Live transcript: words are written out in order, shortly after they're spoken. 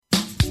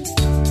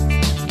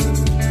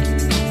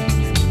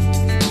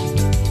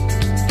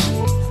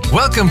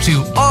Welcome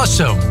to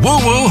Awesome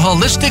WooWoo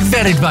Holistic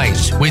Vet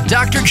Advice with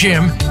Dr.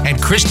 Jim and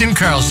Kristen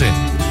Carlson.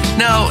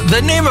 Now, the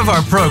name of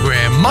our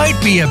program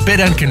might be a bit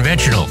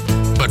unconventional,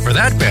 but for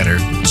that matter,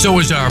 so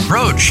is our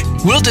approach.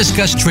 We'll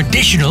discuss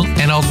traditional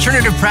and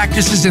alternative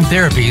practices and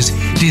therapies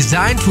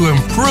designed to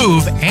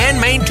improve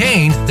and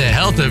maintain the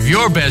health of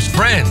your best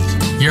friends,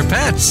 your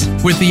pets.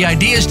 With the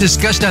ideas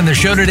discussed on the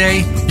show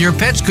today, your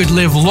pets could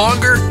live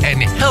longer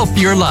and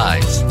healthier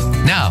lives.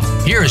 Now,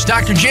 here is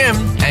Dr. Jim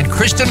and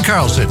Kristen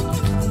Carlson.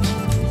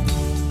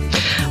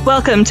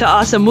 Welcome to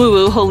Awesome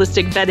WooWoo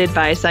Holistic Vet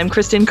Advice. I'm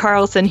Kristen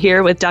Carlson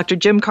here with Dr.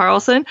 Jim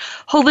Carlson,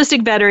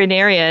 holistic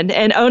veterinarian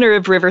and owner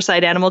of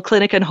Riverside Animal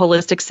Clinic and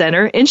Holistic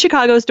Center in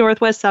Chicago's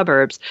northwest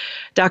suburbs.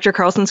 Dr.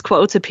 Carlson's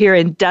quotes appear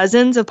in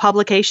dozens of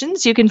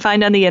publications you can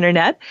find on the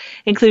internet,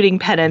 including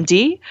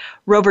PetMD,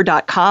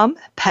 Rover.com,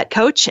 Pet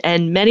Coach,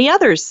 and many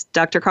others.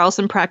 Dr.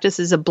 Carlson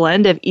practices a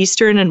blend of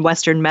Eastern and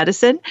Western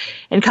medicine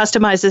and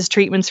customizes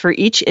treatments for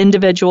each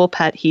individual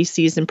pet he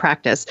sees in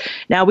practice.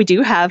 Now, we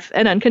do have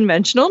an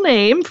unconventional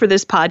name for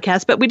this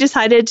podcast, but we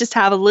decided to just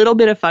have a little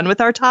bit of fun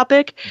with our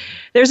topic.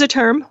 There's a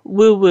term,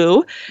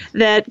 woo-woo,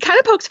 that kind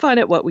of pokes fun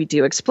at what we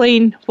do.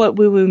 Explain what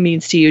woo-woo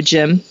means to you,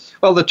 Jim.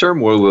 Well, the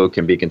term woo-woo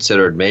can be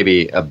considered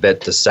maybe a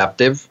bit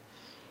deceptive,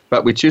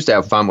 but we choose to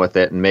have fun with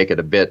it and make it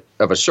a bit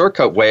of a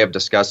shortcut way of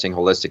discussing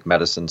holistic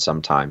medicine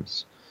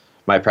sometimes.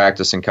 My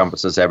practice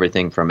encompasses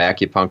everything from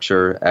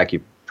acupuncture,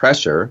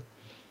 acupressure,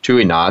 to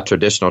Ahna,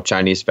 traditional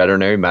Chinese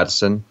veterinary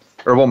medicine,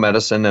 herbal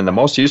medicine, and the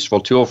most useful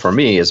tool for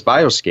me is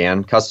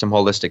BioScan, custom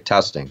holistic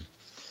testing.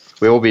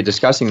 We will be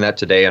discussing that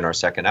today in our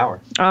second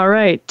hour. All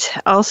right.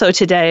 Also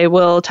today,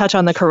 we'll touch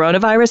on the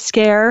coronavirus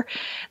scare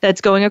that's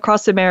going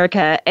across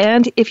America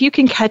and if you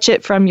can catch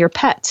it from your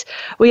pet.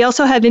 We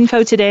also have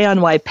info today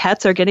on why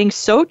pets are getting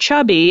so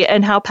chubby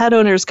and how pet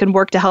owners can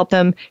work to help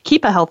them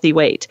keep a healthy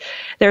weight.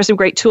 There are some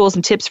great tools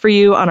and tips for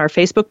you on our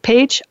Facebook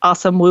page,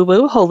 Awesome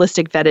WooWoo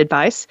Holistic Vet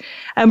Advice.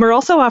 And we're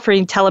also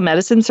offering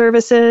telemedicine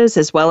services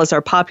as well as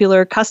our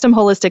popular custom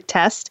holistic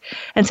test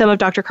and some of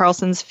Dr.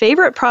 Carlson's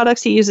favorite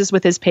products he uses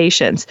with his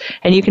patients.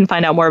 And you can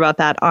find out more about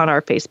that on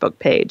our Facebook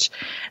page.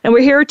 And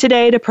we're here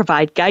today to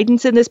provide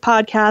guidance in this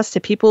podcast to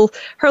people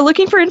who are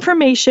looking for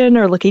information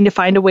or looking to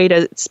find a way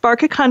to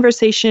spark a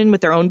conversation with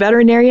their own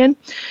veterinarian.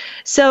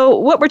 So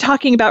what we're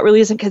talking about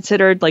really isn't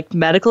considered like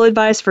medical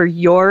advice for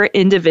your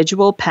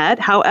individual pet.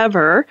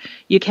 However,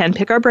 you can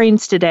pick our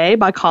brains today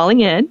by calling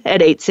in at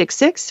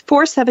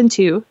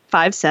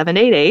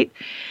 866-472-5788.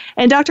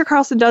 And Dr.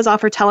 Carlson does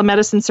offer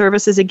telemedicine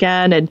services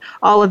again and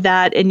all of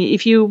that. And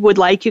if you would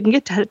like, you can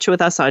get in touch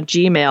with us on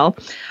Gmail,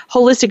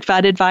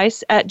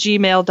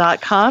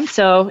 holisticvetadvice@gmail.com.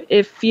 So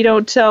if you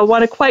don't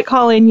want to quite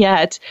call in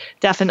yet,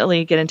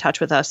 definitely get in touch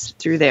with us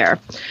through there.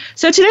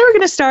 So today we're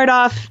going to start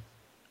off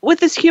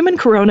with this human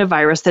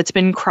coronavirus that's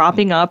been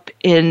cropping up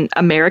in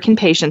American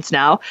patients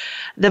now.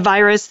 The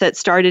virus that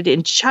started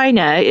in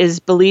China is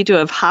believed to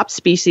have hopped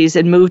species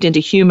and moved into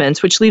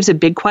humans, which leaves a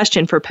big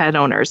question for pet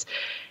owners.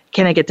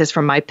 Can I get this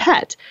from my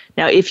pet?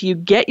 Now, if you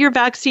get your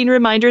vaccine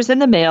reminders in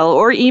the mail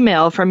or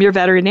email from your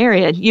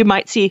veterinarian, you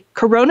might see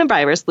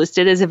coronavirus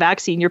listed as a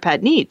vaccine your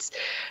pet needs.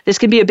 This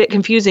can be a bit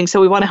confusing, so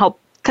we want to help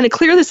kind of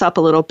clear this up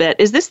a little bit.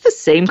 Is this the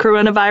same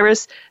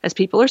coronavirus as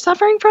people are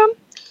suffering from?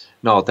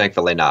 No,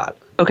 thankfully not.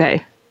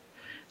 Okay.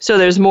 So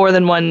there's more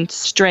than one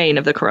strain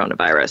of the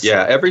coronavirus.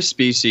 Yeah, every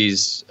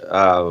species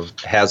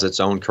has its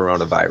own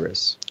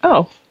coronavirus.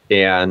 Oh.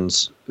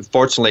 And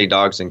fortunately,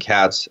 dogs and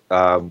cats,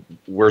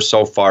 we're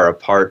so far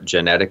apart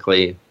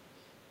genetically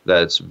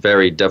that it's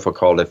very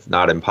difficult, if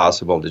not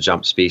impossible, to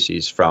jump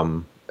species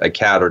from a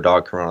cat or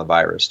dog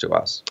coronavirus to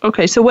us.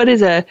 Okay, so what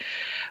is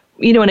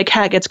when a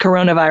cat gets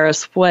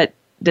coronavirus, what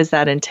does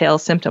that entail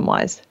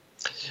symptom-wise?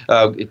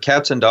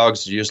 Cats and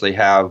dogs usually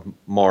have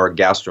more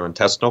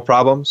gastrointestinal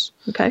problems.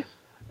 Okay.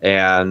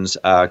 And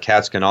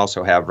cats can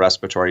also have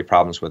respiratory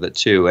problems with it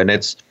too. And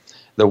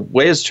the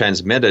way it's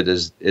transmitted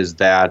is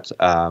that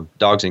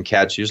dogs and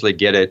cats usually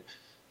get it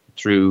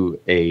through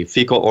a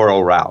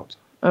fecal-oral route.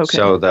 Okay.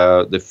 So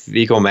the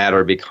fecal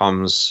matter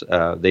becomes,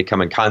 they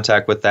come in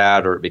contact with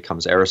that, or it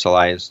becomes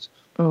aerosolized,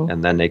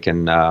 and then they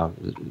can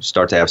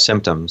start to have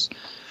symptoms.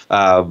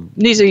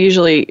 These are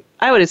usually,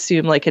 I would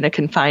assume, like in a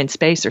confined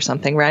space or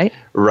something, right?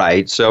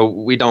 Right. So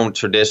we don't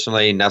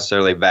traditionally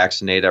necessarily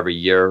vaccinate every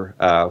year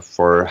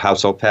for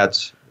household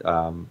pets.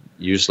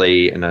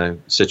 Usually in a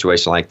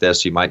situation like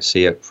this, you might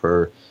see it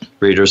for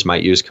breeders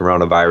might use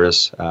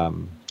coronavirus,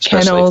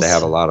 especially kennels. If they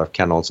have a lot of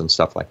kennels and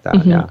stuff like that.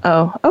 Mm-hmm. Yeah.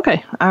 Oh,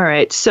 okay. All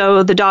right.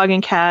 So the dog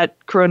and cat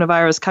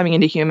coronavirus coming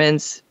into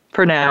humans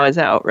for now is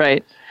out,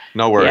 right?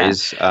 No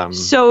worries. Yeah.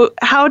 So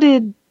how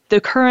did the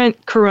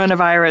current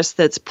coronavirus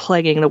that's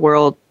plaguing the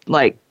world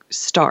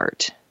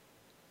start?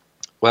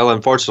 Well,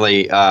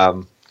 unfortunately,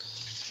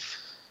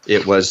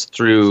 it was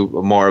through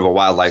more of a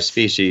wildlife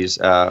species.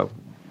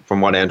 From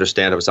what I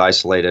understand, it was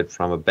isolated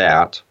from a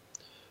bat.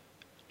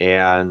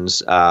 And,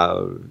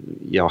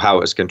 how it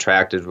was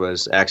contracted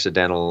was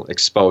accidental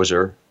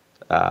exposure.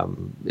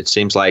 It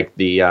seems like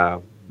the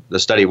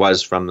study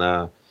was from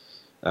the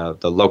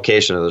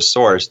location of the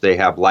source. They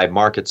have live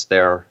markets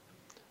there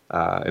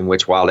in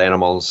which wild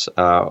animals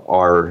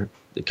are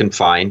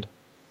confined.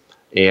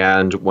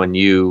 And when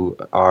you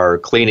are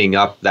cleaning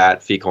up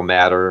that fecal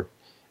matter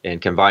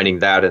and combining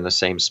that in the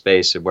same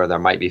space where there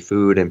might be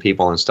food and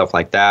people and stuff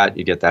like that,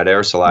 you get that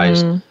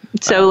aerosolized.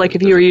 So like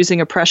if you were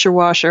using a pressure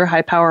washer,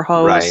 high power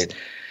hose, right,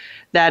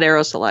 that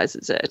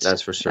aerosolizes it.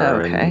 That's for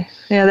sure. Okay.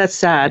 Yeah, that's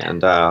sad.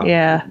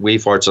 And we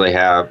fortunately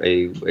have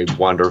a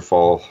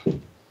wonderful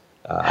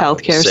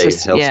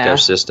healthcare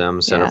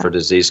system, Center for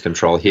Disease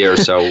Control here,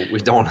 so we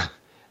don't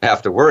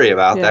have to worry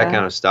about that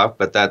kind of stuff,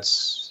 but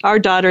that's... Our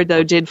daughter,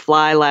 though, did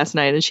fly last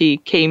night, and she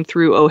came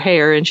through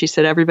O'Hare, and she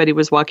said everybody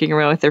was walking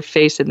around with their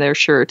face in their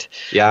shirt.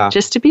 Yeah.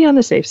 Just to be on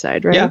the safe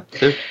side, right? Yeah,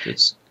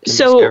 it's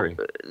scary.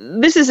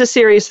 This is a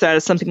serious threat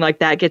if something like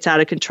that gets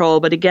out of control,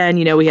 but again,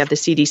 we have the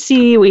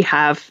CDC, we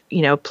have,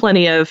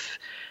 plenty of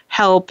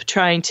help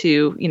trying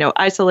to,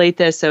 isolate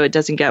this so it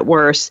doesn't get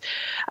worse.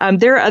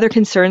 There are other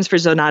concerns for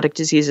zoonotic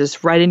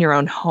diseases right in your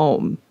own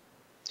home.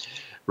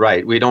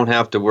 Right. We don't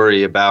have to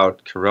worry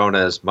about corona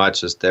as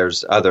much as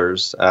there's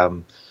others.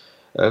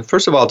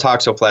 First of all,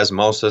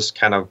 toxoplasmosis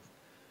kind of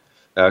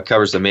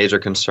covers the major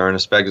concern,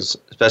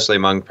 especially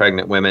among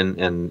pregnant women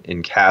and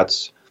in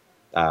cats.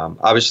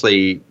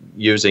 Obviously,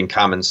 using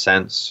common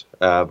sense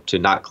to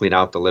not clean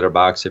out the litter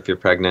box if you're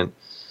pregnant.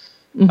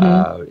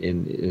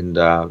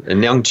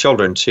 And young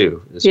children,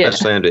 too,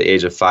 especially under the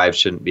age of 5,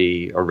 shouldn't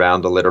be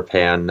around the litter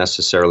pan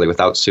necessarily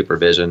without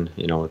supervision,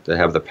 to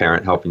have the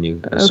parent helping you.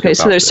 Okay,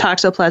 so there's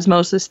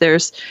toxoplasmosis,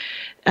 there's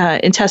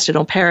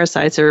intestinal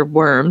parasites or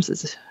worms,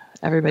 as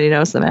everybody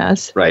knows them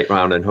as. Right,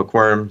 round and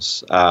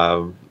hookworms,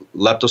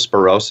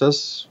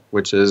 leptospirosis,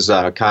 which is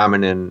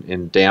common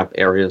in damp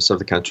areas of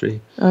the country.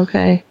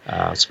 Okay.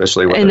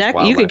 Especially where and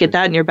you could get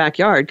that in your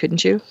backyard,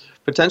 couldn't you?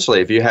 Potentially,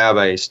 if you have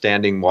a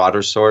standing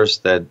water source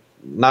that,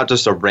 not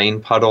just a rain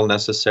puddle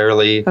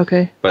necessarily,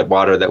 but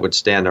water that would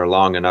stand there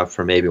long enough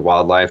for maybe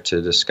wildlife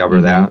to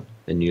discover that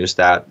and use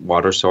that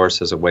water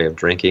source as a way of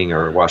drinking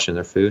or washing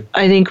their food.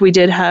 I think we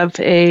did have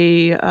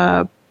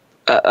a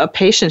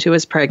patient who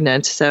was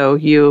pregnant, so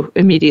you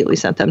immediately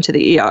sent them to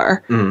the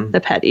ER,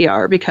 the pet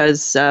ER,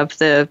 because of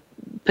the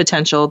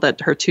potential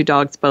that her 2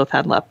 dogs both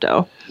had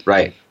lepto.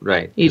 Right.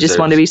 You just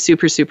want to be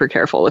super, super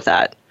careful with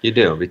that. You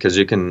do, because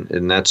you can,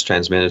 and that's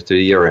transmitted through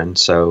the urine.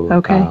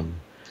 So,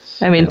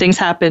 things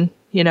happen,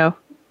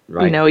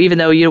 right. Even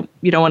though you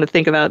don't want to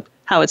think about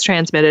how it's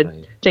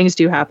transmitted, things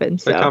do happen.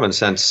 The common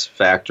sense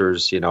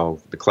factors,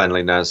 the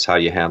cleanliness, how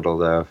you handle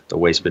the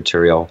waste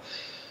material.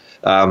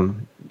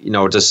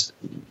 Just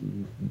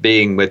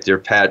being with your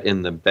pet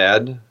in the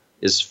bed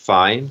is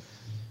fine,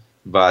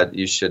 but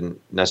you shouldn't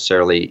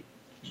necessarily,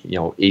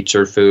 eat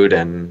your food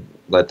and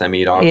let them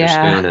eat off your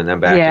spoon and then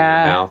back in your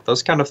mouth.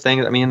 Those kind of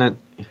things.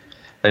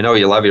 I know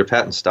you love your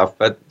pet and stuff,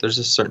 but there's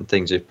just certain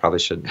things you probably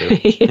shouldn't do.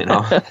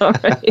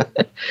 Right.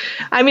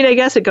 I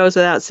guess it goes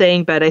without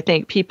saying, but I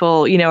think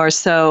people, are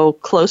so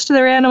close to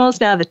their animals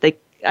now that they,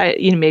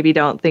 maybe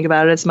don't think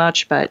about it as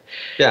much. But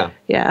yeah.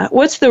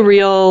 What's the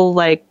real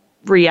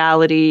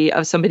reality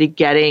of somebody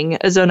getting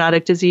a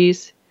zoonotic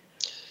disease?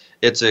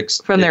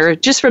 From their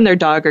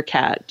dog or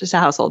cat, just a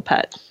household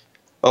pet.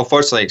 Well,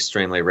 fortunately,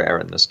 extremely rare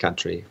in this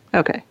country.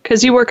 Okay,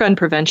 because you work on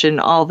prevention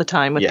all the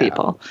time with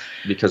people.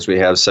 Because we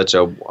have such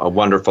a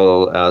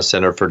wonderful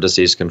Center for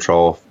Disease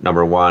Control,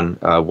 number one,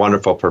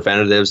 wonderful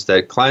preventatives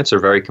that clients are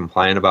very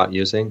compliant about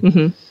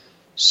using.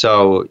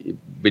 So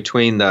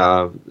between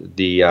the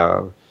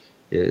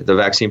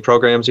vaccine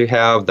programs you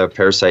have, the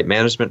parasite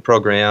management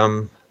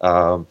program,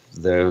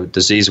 the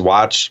disease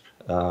watch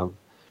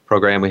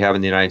program we have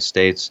in the United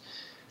States,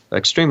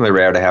 extremely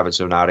rare to have a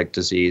zoonotic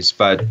disease,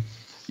 but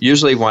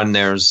usually when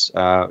there's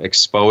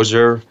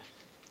exposure,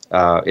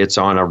 it's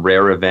on a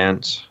rare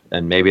event,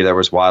 and maybe there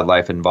was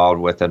wildlife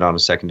involved with it on a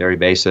secondary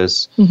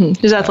basis.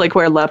 Because that's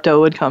where lepto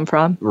would come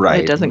from.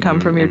 Right. It doesn't come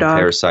from your dog.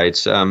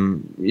 Parasites.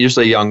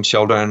 Usually young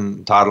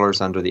children,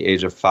 toddlers under the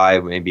age of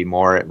 5 may be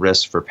more at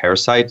risk for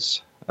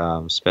parasites,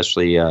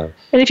 especially... and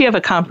if you have a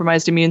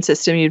compromised immune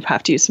system, you'd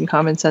have to use some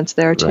common sense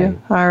there, too. Right.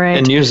 All right.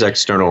 And use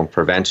external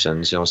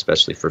preventions,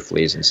 especially for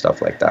fleas and stuff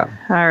like that.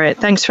 All right.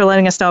 Thanks for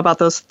letting us know about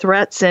those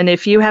threats. And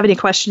if you have any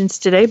questions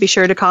today, be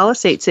sure to call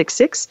us,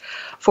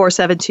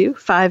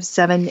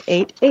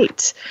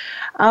 866-472-5788.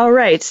 All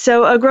right.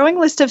 So a growing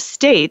list of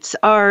states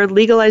are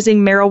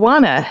legalizing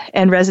marijuana,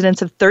 and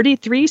residents of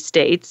 33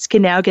 states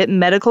can now get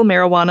medical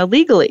marijuana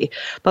legally.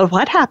 But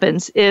what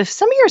happens if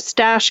some of your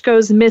stash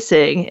goes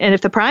missing? And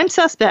if the prime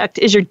suspect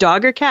is your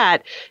dog or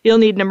cat, you'll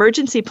need an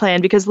emergency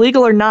plan, because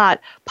legal or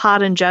not,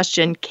 pot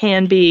ingestion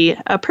can be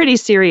a pretty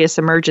serious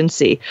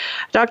emergency.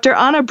 Dr.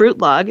 Ahna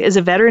Brutlag is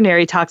a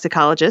veterinary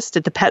toxicologist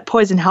at the Pet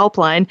Poison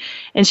Helpline,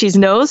 and she's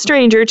no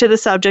stranger to the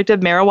subject of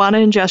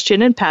marijuana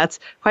ingestion in pets.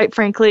 Quite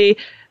frankly,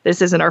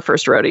 this isn't our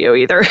first rodeo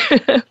either.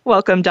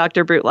 Welcome,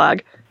 Dr.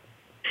 Brutlag.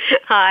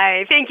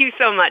 Hi. Thank you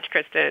so much,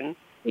 Kristen.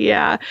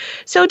 Yeah.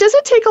 So does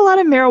it take a lot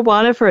of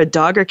marijuana for a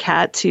dog or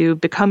cat to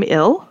become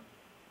ill?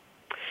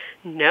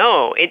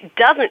 No, it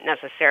doesn't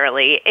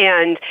necessarily,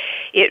 and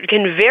it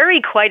can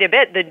vary quite a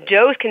bit. The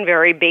dose can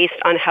vary based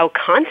on how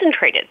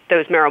concentrated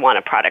those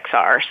marijuana products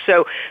are.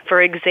 So,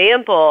 for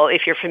example,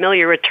 if you're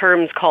familiar with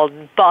terms called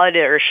bud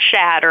or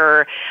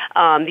shatter,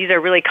 these are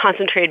really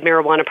concentrated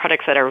marijuana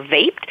products that are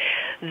vaped.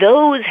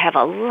 Those have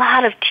a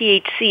lot of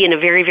THC in a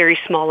very, very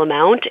small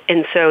amount,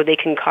 and so they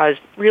can cause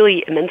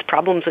really immense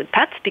problems with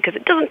pets because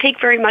it doesn't take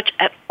very much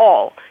at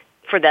all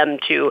for them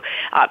to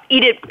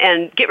eat it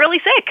and get really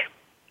sick.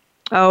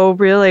 Oh,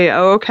 really?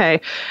 Oh, okay.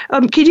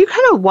 Could you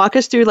kind of walk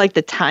us through like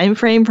the time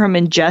frame from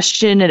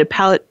ingestion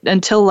and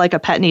until like a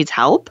pet needs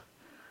help?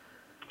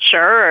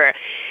 Sure.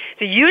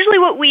 So usually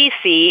what we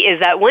see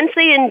is that once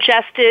they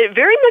ingest it,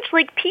 very much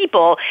like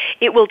people,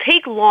 it will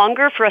take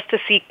longer for us to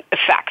see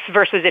effects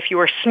versus if you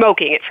were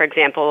smoking it, for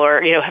example, or,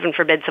 heaven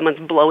forbid, someone's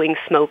blowing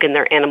smoke in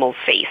their animal's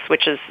face,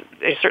 which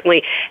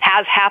certainly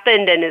has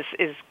happened and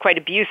is quite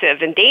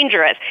abusive and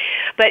dangerous.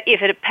 But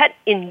if a pet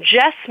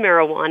ingests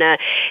marijuana,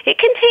 it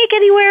can take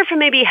anywhere from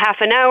maybe half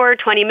an hour,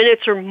 20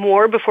 minutes or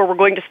more before we're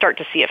going to start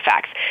to see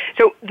effects.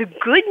 So the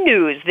good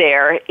news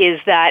there is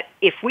that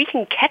if we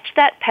can catch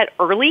that pet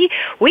early,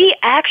 we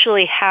actually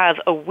have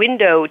a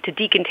window to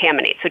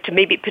decontaminate, so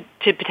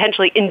to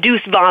potentially induce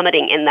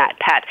vomiting in that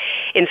pet.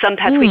 In some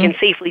pets, we can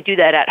safely do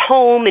that at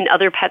home. In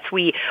other pets,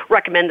 we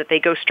recommend that they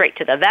go straight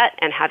to the vet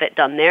and have it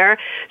done there.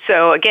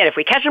 So again, if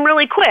we catch them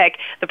really quick,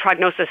 the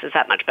prognosis is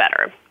that much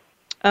better.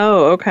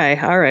 Oh, okay.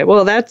 All right.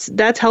 Well,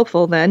 that's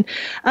helpful then.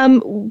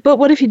 But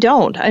what if you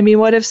don't? I mean,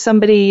 what if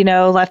somebody,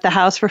 left the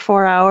house for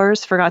 4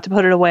 hours, forgot to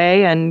put it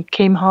away, and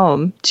came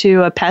home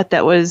to a pet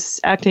that was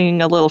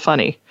acting a little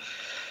funny?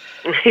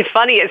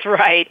 Funny is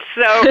right.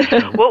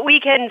 So what we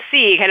can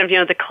see,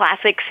 the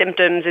classic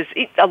symptoms is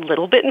a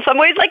little bit in some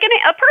ways like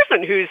a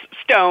person who's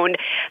stoned.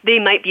 The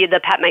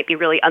pet might be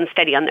really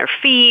unsteady on their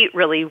feet,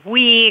 really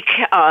weak.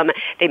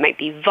 They might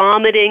be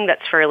vomiting.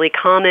 That's fairly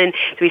common.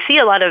 So we see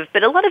a lot of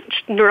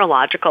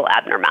neurological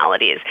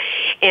abnormalities.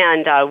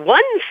 And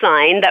one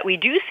sign that we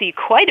do see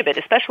quite a bit,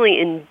 especially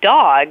in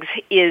dogs,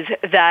 is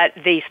that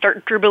they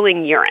start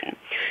dribbling urine.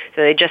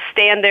 So they just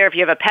stand there. If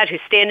you have a pet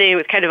who's standing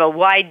with kind of a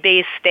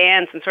wide-based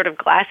stance and sort of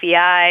glassy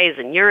eyes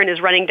and urine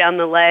is running down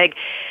the leg,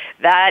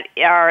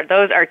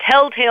 those are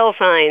telltale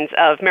signs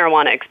of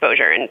marijuana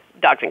exposure in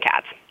dogs and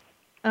cats.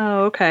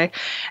 Oh, okay.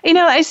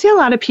 I see a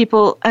lot of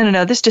people, I don't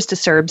know, this just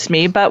disturbs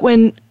me, but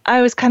when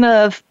I was kind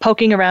of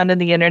poking around in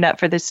the internet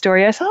for this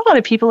story, I saw a lot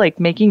of people like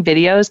making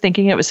videos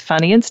thinking it was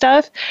funny and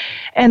stuff,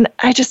 and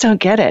I just don't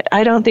get it.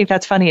 I don't think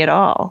that's funny at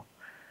all.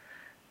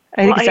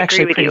 I think it's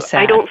actually pretty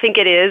sad. I don't think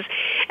it is,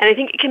 and I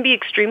think it can be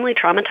extremely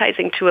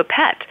traumatizing to a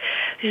pet.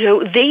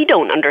 They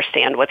don't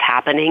understand what's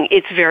happening.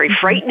 It's very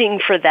frightening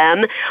for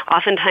them.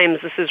 Oftentimes,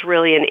 this is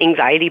really an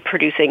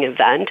anxiety-producing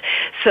event.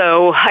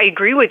 So I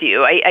agree with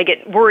you. I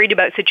get worried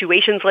about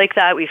situations like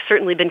that. We've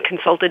certainly been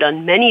consulted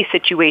on many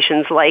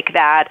situations like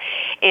that,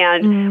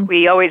 and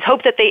we always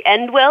hope that they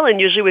end well, and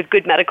usually with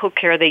good medical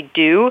care they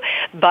do.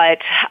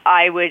 But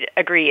I would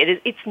agree.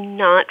 It's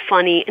not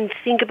funny, and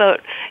think about,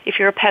 if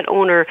you're a pet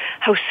owner,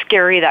 how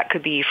scary that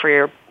could be for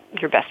your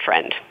best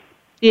friend.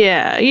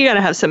 Yeah, you got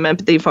to have some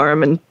empathy for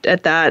them and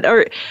at that.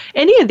 Or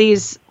any of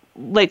these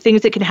like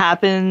things that can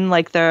happen,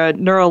 like the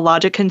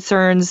neurologic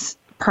concerns,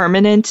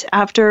 permanent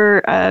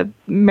after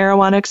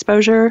marijuana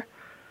exposure?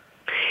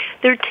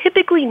 They're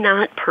typically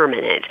not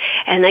permanent.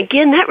 And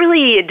again, that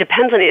really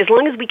depends on it. As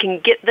long as we can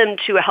get them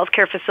to a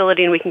healthcare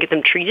facility and we can get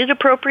them treated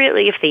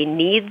appropriately, if they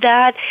need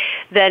that,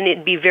 then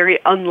it'd be very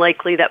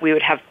unlikely that we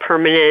would have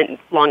permanent,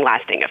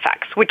 long-lasting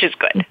effects, which is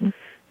good. Mm-hmm.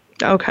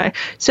 Okay.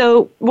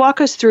 So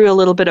walk us through a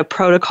little bit of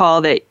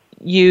protocol that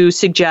you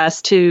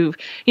suggest to,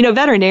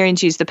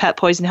 veterinarians use the pet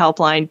poison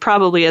helpline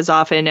probably as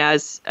often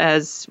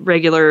as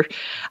regular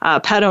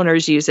pet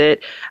owners use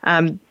it.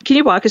 Can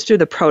you walk us through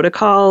the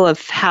protocol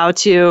of how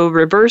to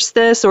reverse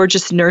this or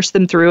just nurse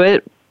them through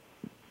it?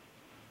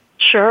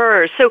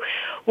 Sure. So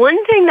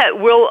one thing that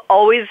we'll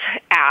always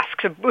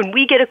ask when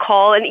we get a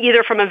call, and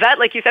either from a vet,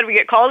 like you said, we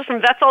get calls from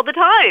vets all the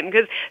time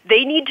because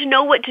they need to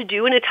know what to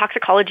do in a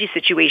toxicology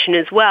situation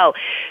as well.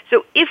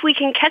 So if we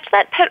can catch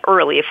that pet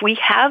early, if we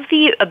have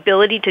the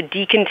ability to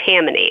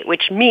decontaminate,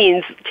 which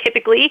means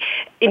typically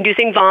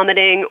inducing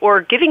vomiting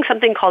or giving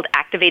something called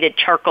activated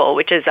charcoal,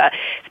 which is a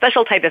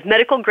special type of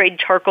medical-grade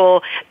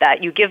charcoal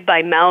that you give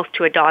by mouth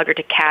to a dog or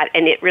to cat,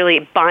 and it really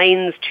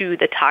binds to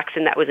the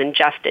toxin that was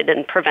ingested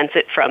and prevents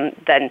it from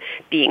then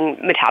being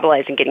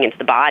metabolized and getting into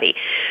the body.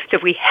 So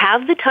if we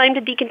have the time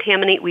to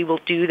decontaminate, we will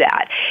do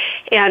that.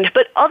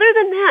 But other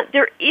than that,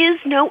 there is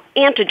no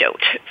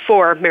antidote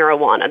for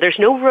marijuana. There's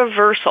no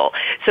reversal.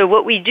 So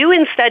what we do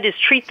instead is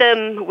treat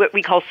them what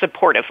we call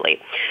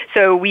supportively.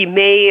 So we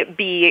may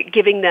be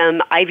giving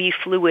them IV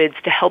fluids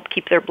to help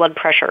keep their blood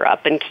pressure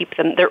up and keep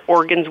their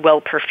organs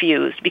well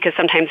perfused, because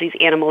sometimes these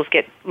animals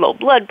get low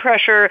blood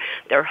pressure,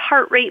 their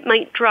heart rate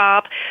might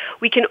drop.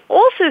 We can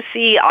also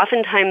see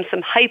oftentimes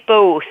some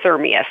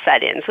hypothermia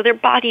set in, so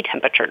their body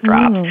temperature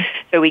drops.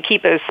 So we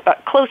keep a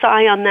close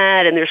eye on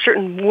that, and there's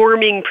certain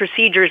warming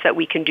procedures that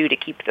we can do to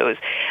keep those,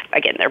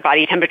 again, their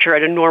body temperature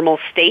at a normal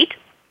state.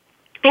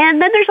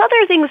 And then there's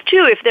other things,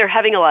 too. If they're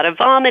having a lot of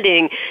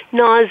vomiting,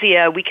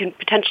 nausea, we can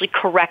potentially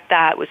correct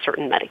that with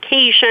certain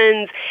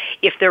medications.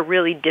 If they're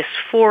really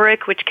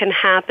dysphoric, which can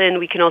happen,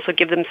 we can also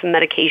give them some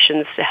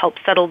medications to help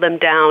settle them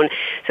down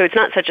so it's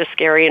not such a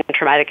scary and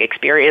traumatic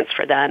experience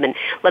for them, and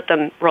let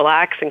them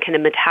relax and kind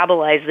of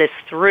metabolize this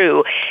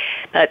through.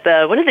 But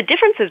one of the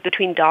differences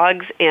between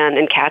dogs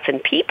and cats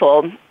and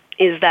people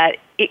is that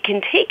it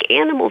can take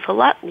animals a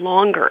lot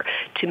longer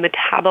to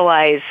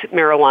metabolize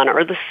marijuana,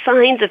 or the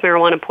signs of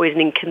marijuana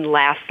poisoning can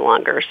last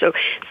longer. So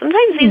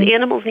sometimes these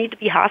animals need to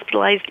be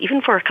hospitalized even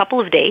for a couple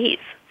of days.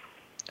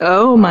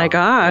 Oh my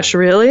gosh,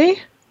 really?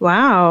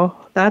 Wow,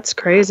 that's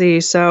crazy.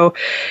 So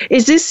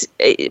is this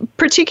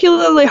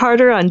particularly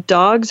harder on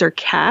dogs or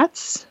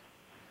cats?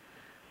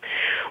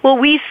 Well,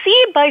 we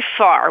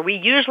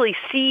usually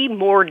see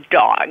more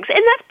dogs, and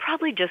that's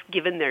probably just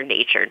given their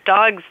nature.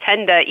 Dogs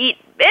tend to eat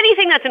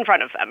anything that's in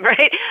front of them,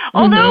 right?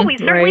 Although we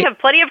certainly have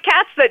plenty of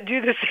cats that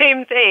do the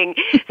same thing.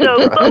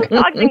 So both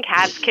dogs and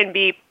cats can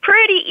be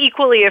pretty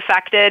equally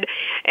affected,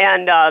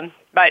 and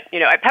but,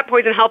 at Pet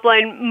Poison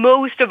Helpline,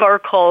 most of our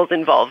calls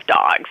involve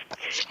dogs,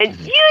 and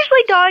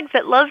usually dogs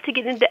that love to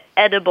get into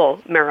edible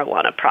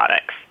marijuana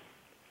products.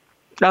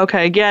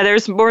 Okay, yeah,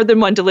 there's more than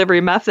one delivery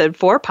method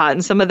for pot,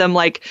 and some of them,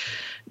 like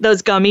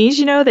those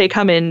gummies, they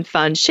come in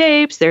fun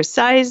shapes, their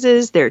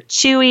sizes, they're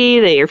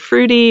chewy, they're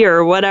fruity,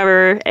 or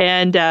whatever.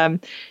 And do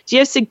you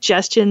have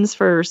suggestions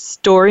for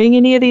storing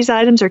any of these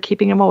items or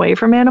keeping them away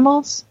from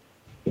animals?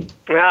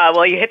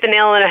 Well, you hit the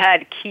nail on the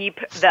head.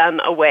 Keep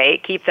them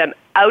away. Keep them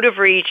out of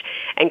reach,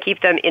 and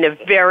keep them in a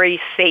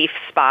very safe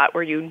spot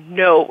where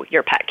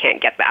your pet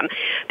can't get them.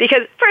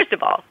 Because, first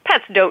of all,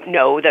 pets don't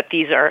know that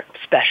these are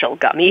special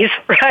gummies,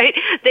 right?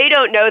 They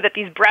don't know that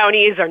these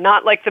brownies are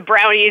not like the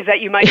brownies that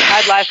you might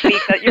have had last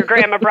week that your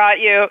grandma brought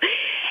you.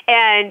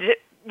 And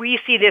we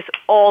see this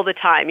all the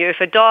time. If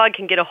a dog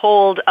can get a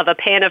hold of a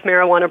pan of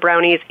marijuana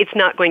brownies, it's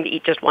not going to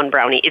eat just one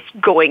brownie. It's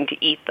going to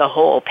eat the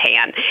whole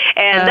pan.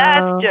 And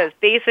that's just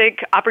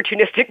basic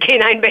opportunistic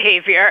canine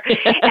behavior.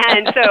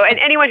 And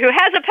anyone who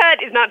has a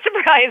pet is not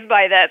surprised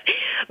by this.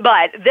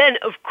 But then,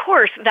 of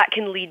course, that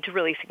can lead to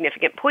really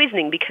significant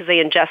poisoning because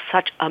they ingest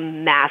such a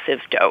massive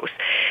dose.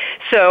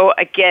 So,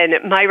 again,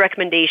 my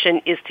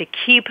recommendation is to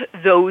keep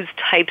those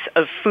types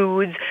of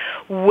foods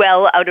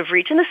well out of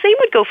reach. And the same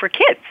would go for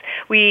kids.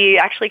 We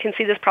actually can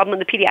see this problem in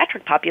the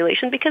pediatric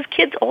population because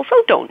kids also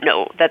don't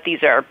know that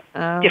these are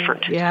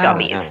different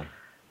gummies.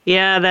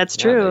 Yeah, that's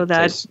true.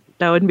 That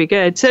wouldn't be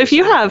good. So if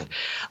you have,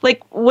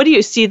 what do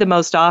you see the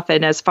most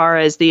often as far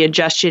as the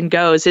ingestion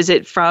goes? Is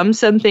it from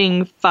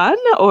something fun,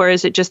 or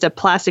is it just a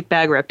plastic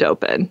bag ripped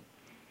open?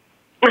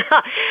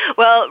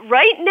 Well,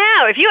 right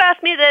now, if you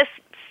asked me this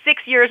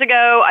 6 years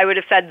ago, I would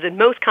have said the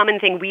most common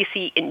thing we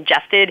see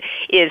ingested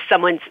is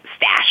someone's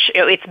stash.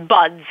 It's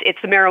buds. It's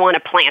the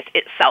marijuana plant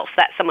itself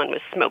that someone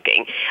was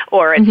smoking,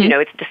 or it's,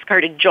 it's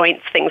discarded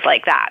joints, things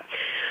like that.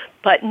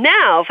 But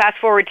now, fast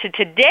forward to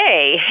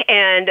today,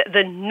 and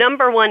the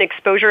number one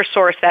exposure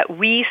source that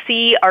we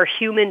see are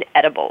human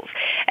edibles.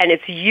 And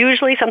it's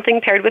usually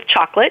something paired with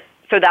chocolate.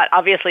 So that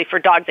obviously for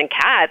dogs and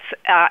cats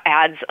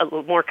adds a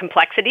little more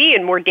complexity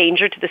and more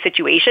danger to the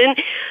situation.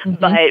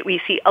 But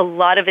we see a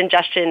lot of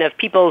ingestion of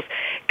people's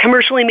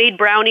commercially made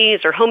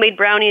brownies or homemade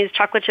brownies,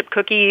 chocolate chip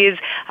cookies,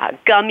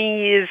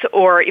 gummies,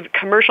 or even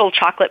commercial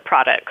chocolate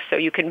products. So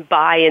you can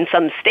buy in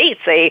some states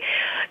a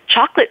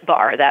chocolate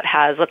bar that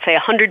has, let's say,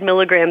 100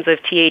 milligrams of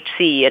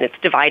THC, and it's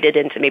divided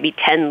into maybe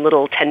 10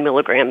 little 10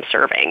 milligram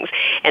servings.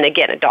 And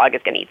again, a dog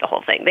is going to eat the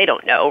whole thing. They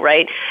don't know,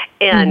 right?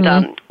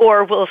 And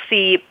or we'll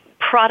see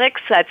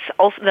products that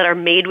are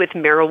made with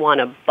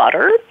marijuana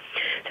butter.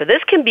 So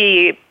this can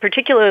be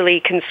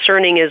particularly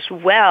concerning as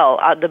well.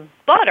 The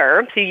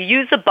butter, so you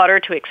use the butter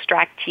to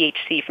extract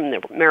THC from the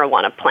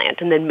marijuana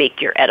plant and then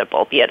make your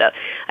edible, be it,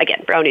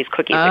 again, brownies,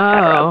 cookies,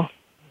 etc.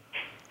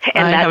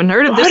 And I haven't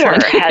heard of this one.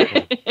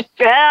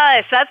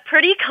 Yes, that's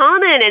pretty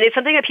common, and it's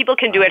something that people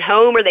can do at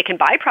home, or they can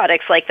buy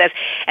products like this.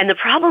 And the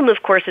problem,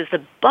 of course, is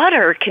the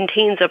butter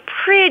contains a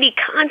pretty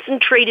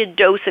concentrated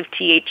dose of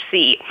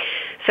THC.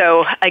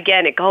 So,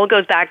 again, it all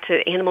goes back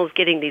to animals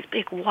getting these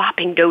big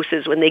whopping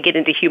doses when they get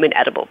into human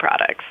edible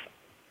products.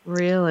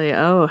 Really?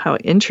 Oh, how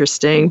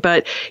interesting.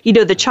 But,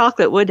 the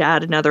chocolate would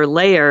add another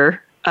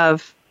layer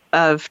of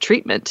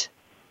treatment.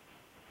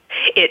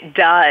 It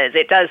does.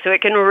 So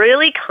it can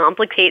really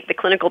complicate the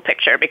clinical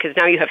picture because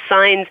now you have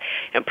signs,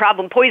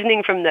 problem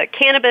poisoning from the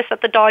cannabis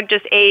that the dog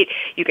just ate.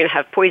 You can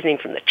have poisoning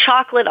from the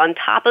chocolate on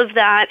top of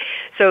that.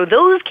 So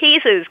those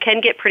cases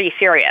can get pretty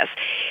serious.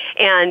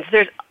 And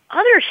there's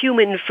other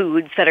human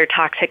foods that are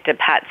toxic to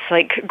pets,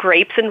 like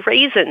grapes and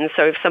raisins.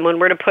 So if someone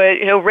were to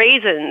put,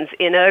 raisins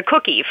in a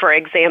cookie, for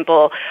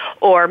example,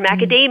 or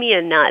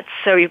macadamia nuts.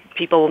 So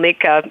people will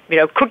make,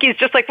 cookies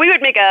just like we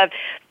would make a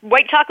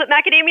white chocolate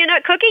macadamia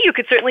nut cookie. You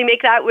could certainly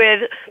make that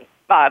with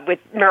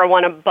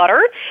marijuana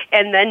butter.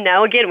 And then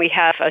now, again, we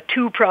have a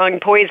two-pronged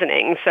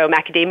poisoning. So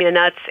macadamia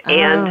nuts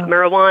and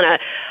marijuana,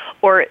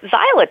 or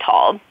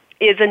xylitol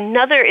is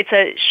it's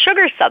a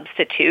sugar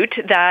substitute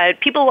that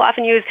people will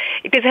often use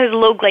because it has a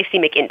low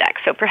glycemic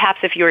index. So perhaps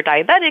if you're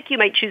diabetic, you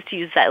might choose to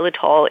use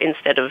xylitol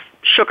instead of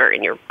sugar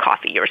in your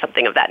coffee or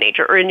something of that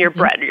nature, or in your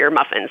bread or your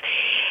muffins.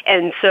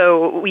 And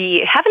so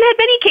we haven't had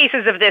many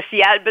cases of this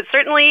yet, but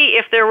certainly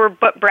if there were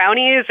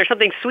brownies or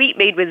something sweet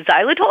made with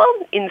xylitol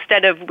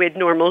instead of with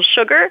normal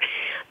sugar,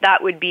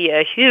 that would be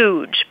a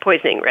huge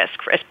poisoning risk,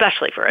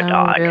 especially for a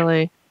dog.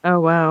 Really? Oh,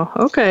 wow.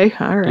 Okay.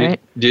 All right.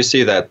 Do you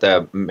see that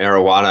the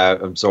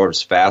marijuana absorbs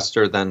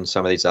faster than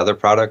some of these other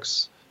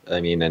products?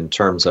 I mean, in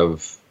terms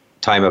of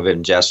time of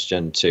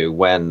ingestion to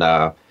when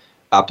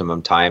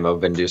optimum time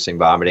of inducing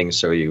vomiting,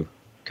 so you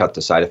cut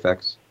the side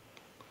effects?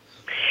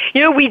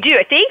 We do.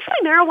 Thankfully,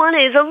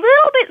 marijuana is a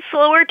little bit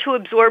slower to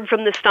absorb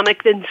from the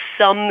stomach than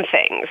some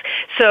things.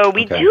 So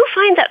we do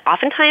find that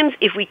oftentimes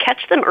if we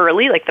catch them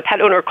early, like the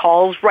pet owner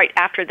calls right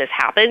after this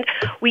happened,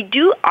 we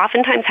do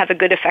oftentimes have a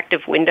good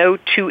effective window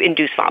to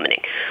induce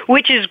vomiting,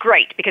 which is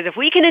great because if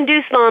we can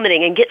induce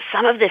vomiting and get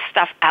some of this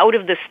stuff out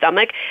of the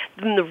stomach,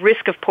 then the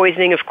risk of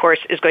poisoning, of course,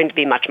 is going to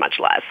be much, much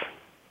less.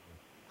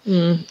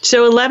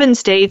 So 11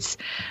 states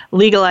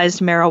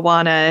legalized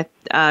marijuana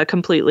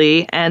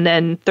completely, and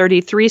then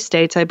 33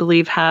 states, I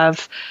believe,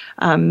 have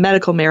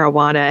medical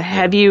marijuana.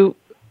 Have you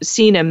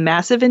seen a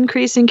massive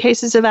increase in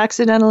cases of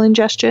accidental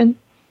ingestion?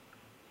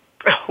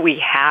 We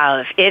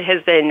have. It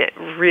has been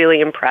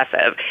really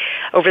impressive.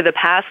 Over the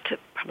past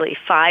probably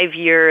 5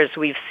 years,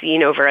 we've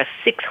seen over a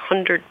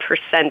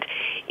 600%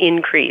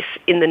 increase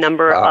in the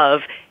number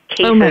of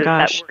cases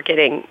that we're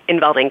getting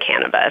involving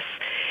cannabis.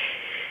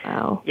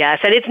 Wow. Yes,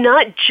 and it's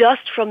not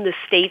just from the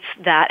states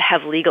that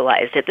have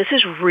legalized it. This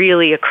is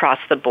really across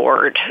the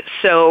board.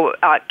 So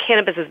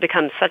cannabis has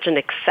become such an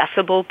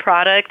accessible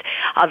product.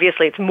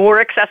 Obviously, it's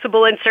more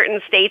accessible in certain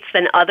states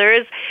than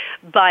others.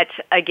 But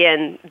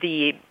again,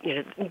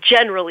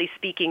 generally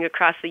speaking,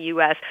 across the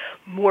U.S.,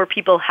 more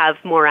people have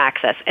more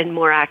access, and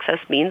more access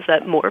means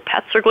that more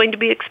pets are going to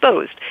be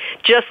exposed.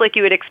 Just like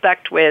you would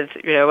expect with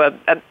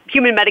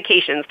human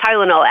medications,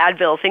 Tylenol,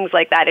 Advil, things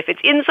like that. If it's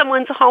in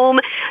someone's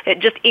home, it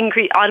just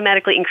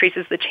automatically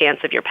increases the chance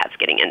of your pets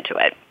getting into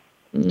it.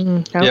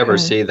 Do you ever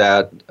see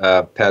that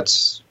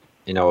pets,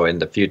 in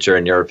the future,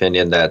 in your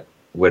opinion, that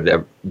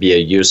would be a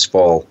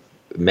useful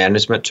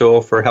management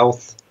tool for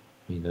health?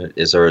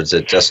 Or is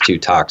it just too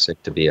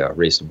toxic to be a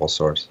reasonable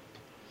source?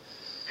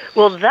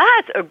 Well,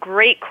 that's a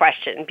great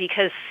question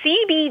because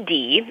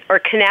CBD, or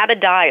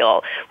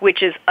cannabidiol,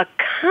 which is a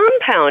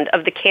compound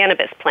of the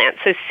cannabis plant.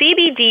 So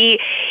CBD,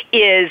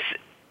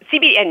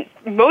 and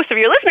most of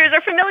your listeners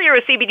are familiar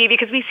with CBD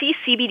because we see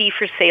CBD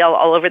for sale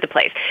all over the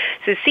place.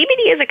 So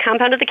CBD is a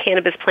compound of the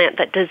cannabis plant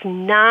that does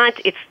not,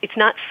 it's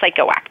not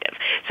psychoactive.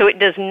 So it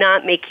does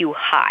not make you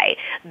high.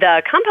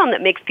 The compound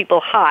that makes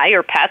people high,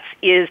 or pets,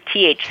 is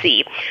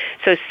THC.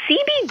 So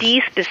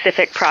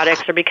CBD-specific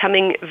products are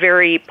becoming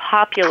very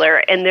popular,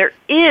 and there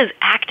is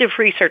active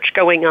research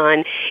going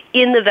on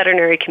in the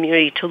veterinary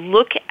community to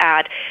look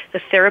at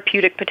the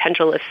therapeutic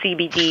potential of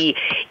CBD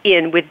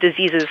with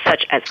diseases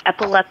such as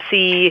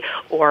epilepsy,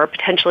 or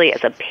potentially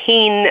as a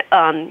pain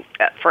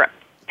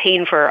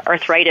for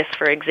arthritis,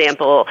 for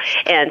example,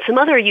 and some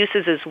other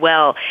uses as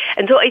well.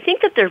 And so I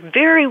think that there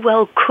very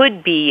well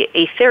could be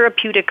a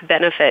therapeutic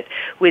benefit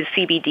with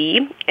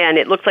CBD, and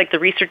it looks like the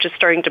research is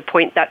starting to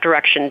point that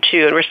direction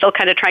too. And we're still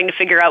kind of trying to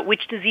figure out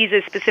which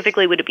diseases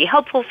specifically would it be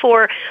helpful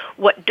for,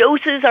 what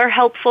doses are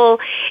helpful,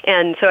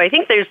 and so I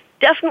think there's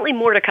definitely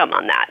more to come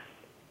on that.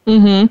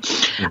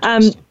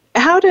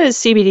 How does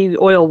CBD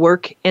oil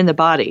work in the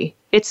body?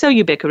 It's so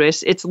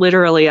ubiquitous. It's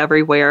literally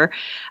everywhere.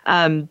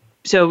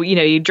 So,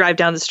 you drive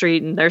down the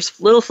street and there's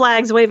little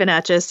flags waving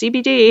at you,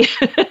 CBD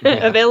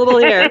available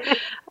here.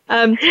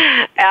 Absolutely.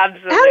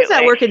 How does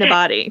that work in the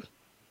body?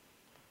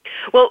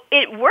 Well,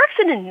 it works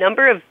in a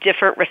number of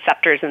different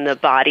receptors in the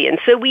body. And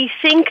so we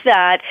think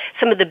that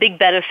some of the big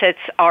benefits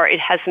are it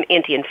has some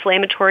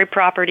anti-inflammatory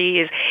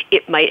properties,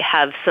 it might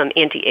have some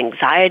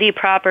anti-anxiety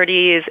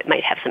properties, it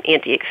might have some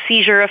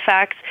anti-seizure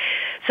effects.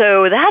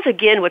 So that's,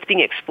 again, what's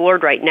being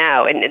explored right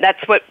now. And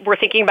that's what we're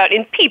thinking about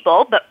in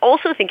people, but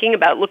also thinking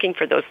about looking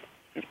for those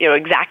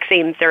exact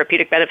same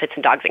therapeutic benefits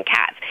in dogs and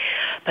cats.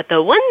 But the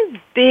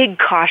one big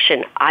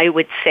caution I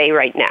would say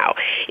right now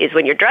is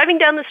when you're driving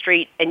down the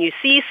street and you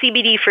see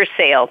CBD for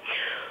sale,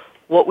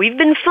 what we've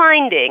been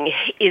finding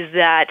is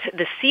that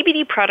the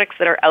CBD products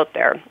that are out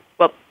there,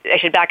 well, I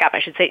should back up.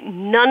 I should say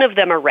none of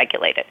them are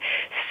regulated.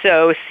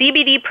 So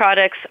CBD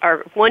products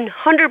are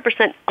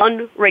 100%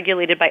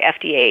 unregulated by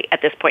FDA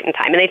at this point in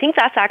time. And I think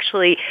that's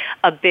actually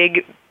a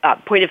big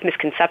point of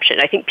misconception.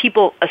 I think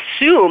people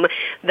assume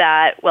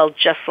that, well,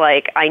 just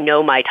like I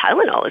know my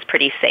Tylenol is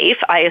pretty safe,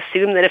 I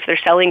assume that if they're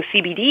selling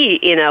CBD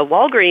in a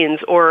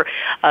Walgreens or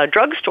a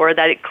drugstore,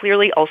 that it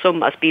clearly also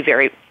must be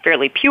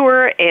fairly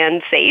pure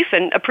and safe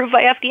and approved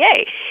by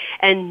FDA.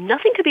 And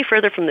nothing could be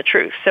further from the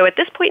truth. So at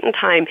this point in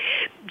time,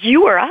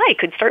 you or I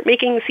could start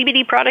making a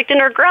CBD product in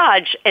our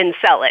garage and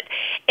sell it.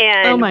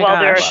 And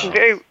while there are some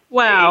very...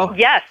 Wow.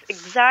 Yes,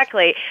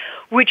 exactly.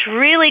 Which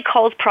really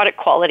calls product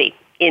quality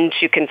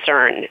into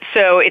concern.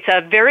 So it's a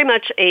very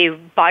much a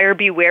buyer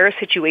beware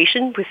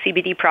situation with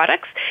CBD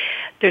products.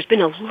 There's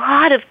been a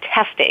lot of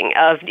testing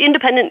of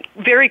independent,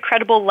 very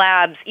credible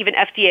labs, even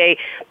FDA,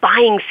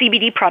 buying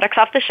CBD products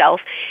off the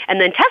shelf and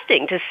then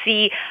testing to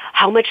see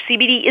how much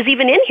CBD is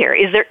even in here.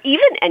 Is there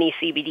even any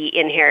CBD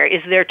in here?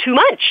 Is there too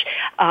much?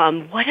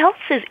 What else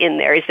is in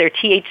there? Is there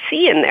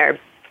THC in there?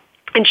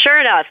 And sure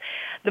enough,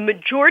 the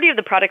majority of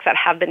the products that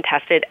have been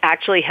tested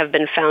actually have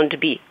been found to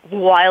be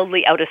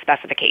wildly out of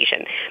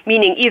specification,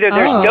 meaning either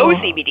there's no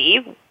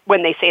CBD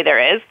when they say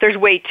there is, there's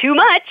way too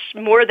much,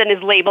 more than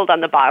is labeled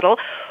on the bottle,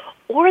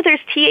 or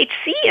there's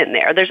THC in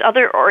there. There's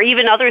or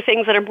even other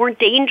things that are more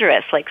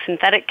dangerous, like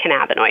synthetic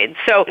cannabinoids.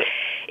 So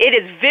it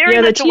is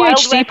very much a Wild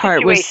West situation. The THC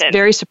part was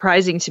very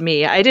surprising to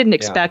me. I didn't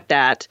expect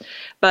that,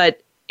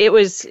 but it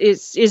was.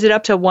 Is it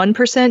up to 1%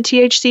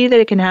 THC that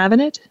it can have in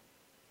it?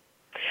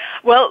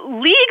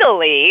 Well,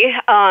 legally,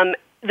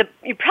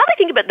 you probably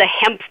think about the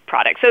hemp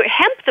product. So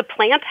hemp, the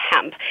plant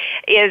hemp,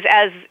 is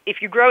as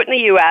if you grow it in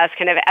the U.S.,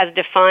 kind of as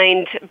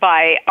defined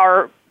by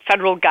our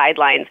federal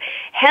guidelines,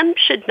 hemp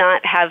should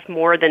not have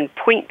more than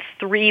 0.3%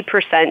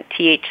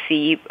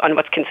 THC on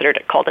what's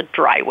considered called a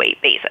dry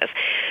weight basis.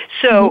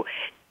 So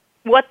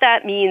what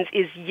that means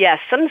is,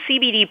 yes, some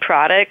CBD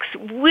products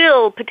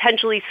will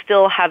potentially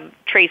still have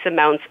trace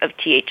amounts of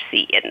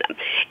THC in them,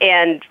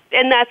 and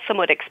that's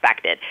somewhat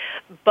expected.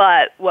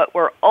 But what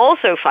we're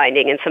also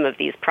finding in some of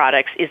these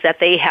products is that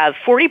they have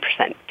 40%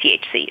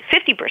 THC,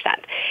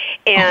 50%,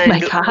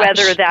 and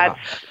whether that's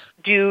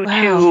due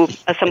to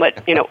a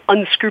somewhat,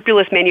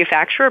 unscrupulous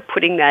manufacturer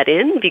putting that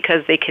in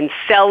because they can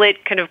sell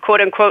it kind of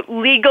quote unquote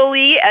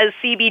legally as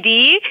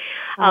CBD.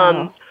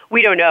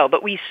 We don't know,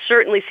 but we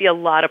certainly see a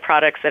lot of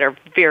products that are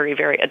very,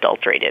 very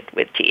adulterated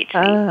with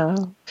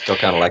THC. Still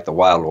kind of like the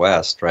Wild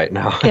West right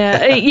now.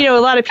 Yeah, a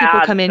lot of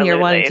people come in here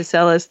wanting to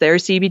sell us their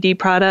CBD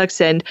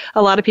products, and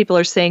a lot of people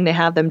are saying they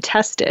have them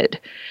tested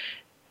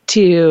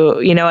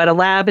to, at a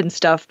lab and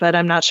stuff, but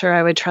I'm not sure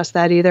I would trust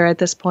that either at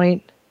this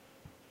point.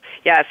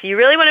 Yes, you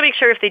really want to make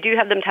sure if they do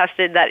have them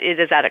tested that it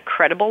is at a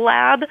credible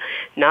lab,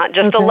 not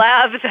just a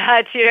lab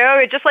that,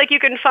 just like you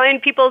can find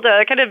people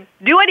to kind of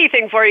do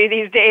anything for you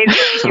these days.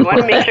 You want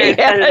to make sure it's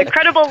at a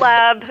credible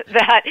lab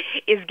that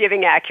is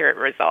giving accurate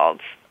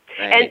results.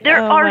 Right. And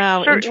there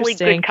are certainly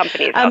good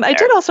companies out there. I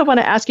did also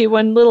want to ask you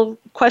one little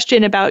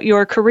question about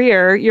your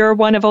career. You're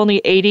one of only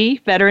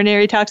 80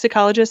 veterinary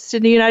toxicologists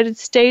in the United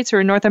States or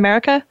in North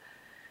America?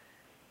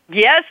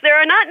 Yes, there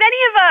are not many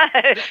of us.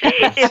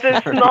 It's a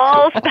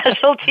small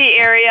specialty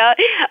area,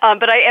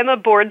 but I am a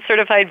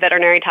board-certified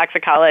veterinary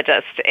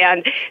toxicologist.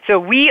 And so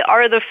we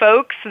are the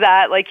folks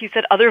that, like you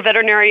said, other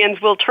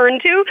veterinarians will turn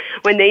to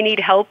when they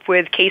need help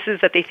with cases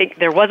that they think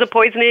there was a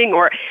poisoning,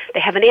 or they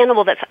have an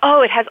animal that's,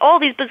 it has all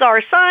these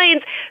bizarre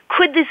signs.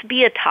 Could this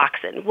be a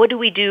toxin? What do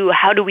we do?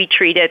 How do we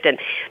treat it? And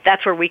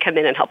that's where we come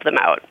in and help them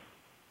out.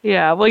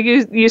 Yeah, well,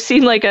 you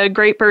seem like a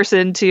great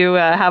person to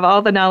have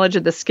all the knowledge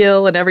and the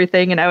skill and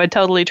everything, and I would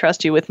totally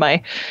trust you with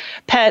my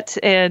pet.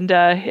 And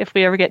if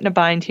we ever get in a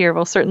bind here,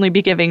 we'll certainly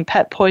be giving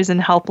Pet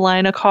Poison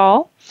Helpline a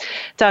call.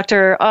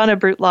 Dr. Ahna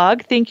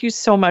Brutlag, thank you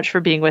so much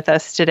for being with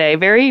us today.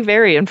 Very,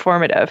 very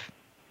informative.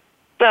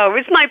 Oh,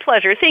 it's my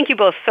pleasure. Thank you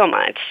both so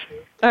much.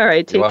 All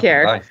right, take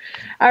care. Bye.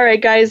 All right,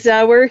 guys,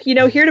 we're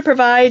here to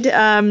provide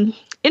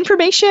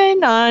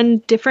information on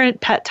different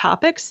pet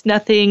topics,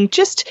 nothing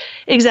just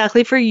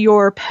exactly for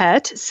your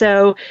pet.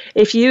 So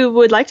if you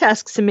would like to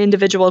ask some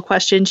individual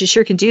questions, you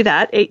sure can do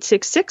that,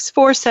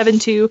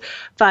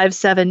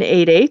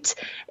 866-472-5788.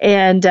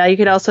 And you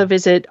can also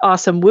visit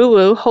Awesome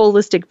WooWoo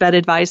Holistic Vet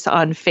Advice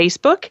on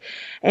Facebook,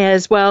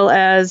 as well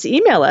as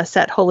email us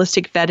at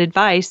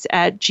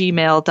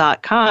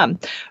holisticvetadvice@gmail.com.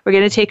 We're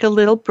going to take a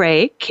little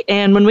break,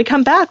 and when we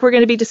come back, we're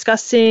going to be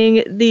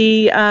discussing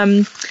the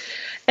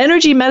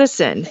energy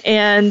medicine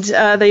and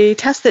the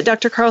test that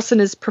Dr. Carlson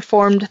has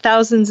performed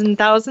thousands and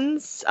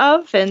thousands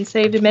of and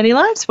saved many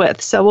lives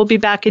with. So we'll be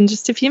back in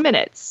just a few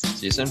minutes.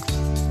 See you soon.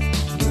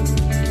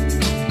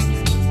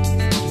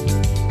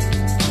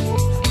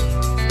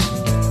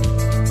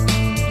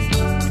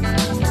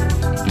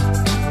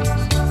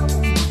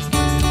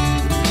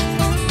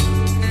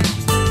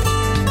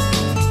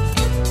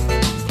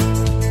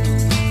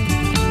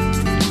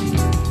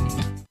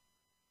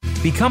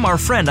 Become our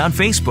friend on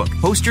Facebook.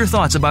 Post your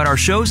thoughts about our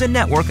shows and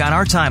network on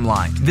our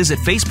timeline. Visit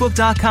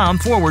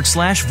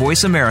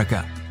facebook.com/Voice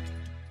America.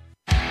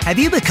 Have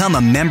you become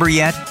a member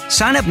yet?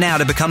 Sign up now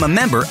to become a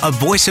member of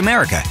Voice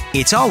America.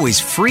 It's always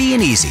free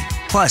and easy.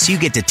 Plus, you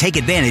get to take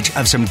advantage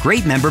of some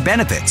great member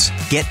benefits.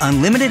 Get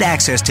unlimited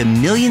access to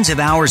millions of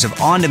hours of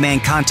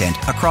on-demand content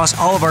across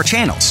all of our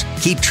channels.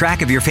 Keep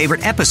track of your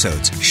favorite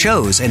episodes,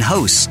 shows, and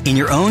hosts in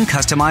your own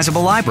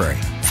customizable library.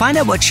 Find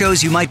out what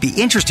shows you might be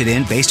interested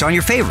in based on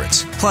your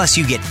favorites. Plus,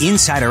 you get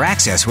insider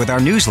access with our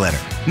newsletter.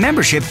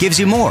 Membership gives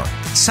you more.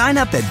 Sign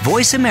up at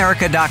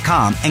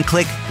voiceamerica.com and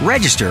click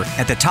Register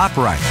at the top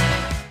right.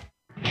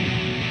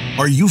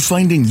 Are you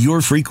finding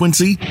your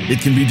frequency? It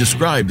can be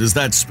described as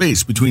that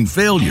space between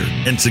failure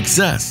and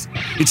success.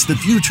 It's the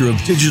future of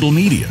digital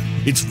media.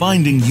 It's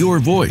finding your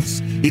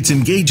voice. It's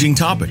engaging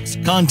topics,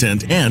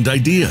 content, and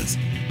ideas.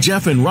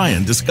 Jeff and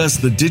Ryan discuss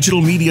the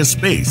digital media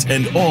space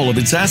and all of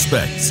its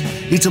aspects.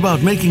 It's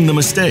about making the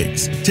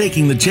mistakes,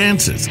 taking the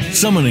chances,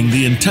 summoning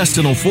the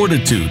intestinal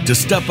fortitude to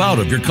step out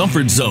of your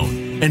comfort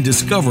zone, and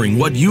discovering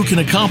what you can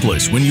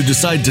accomplish when you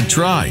decide to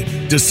try,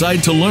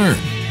 decide to learn,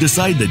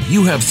 decide that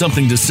you have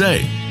something to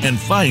say, and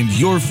find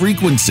your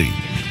frequency.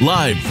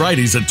 Live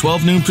Fridays at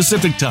 12 noon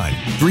Pacific Time,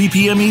 3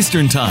 p.m.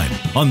 Eastern Time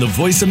on the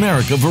Voice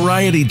America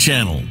Variety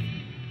Channel.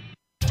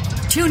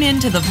 Tune in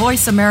to the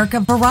Voice America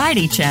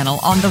Variety Channel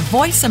on the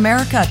Voice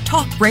America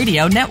Talk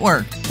Radio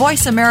Network.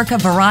 Voice America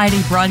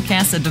Variety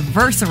broadcasts a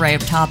diverse array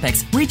of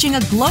topics, reaching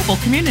a global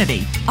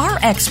community. Our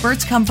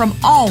experts come from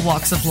all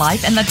walks of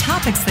life, and the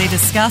topics they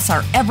discuss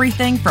are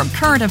everything from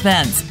current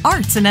events,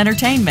 arts and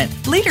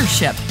entertainment,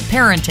 leadership,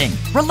 parenting,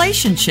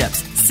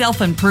 relationships,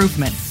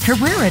 self-improvement,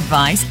 career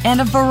advice,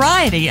 and a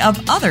variety of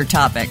other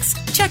topics.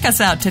 Check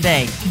us out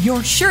today.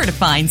 You're sure to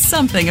find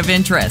something of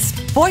interest.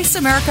 Voice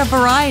America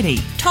Variety.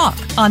 Talk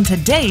on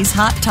today's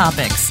hot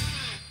topics.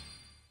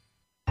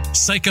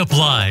 Psych Up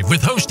Live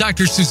with host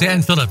Dr.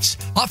 Suzanne Phillips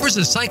offers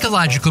a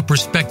psychological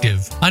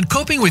perspective on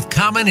coping with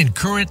common and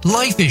current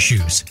life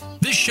issues.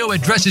 This show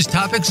addresses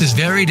topics as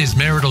varied as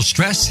marital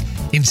stress,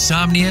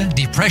 insomnia,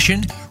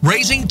 depression,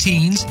 raising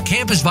teens,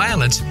 campus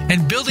violence,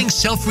 and building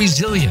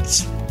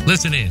self-resilience.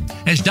 Listen in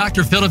as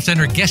Dr. Phillips and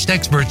her guest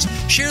experts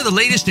share the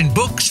latest in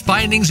books,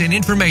 findings, and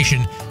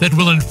information that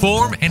will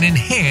inform and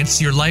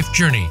enhance your life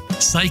journey.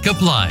 Psych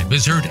Up Live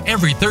is heard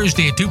every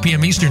Thursday at 2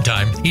 p.m. Eastern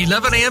Time,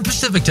 11 a.m.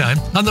 Pacific Time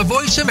on the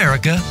Voice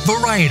America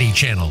Variety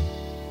Channel.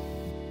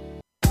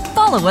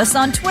 Follow us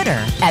on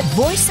Twitter at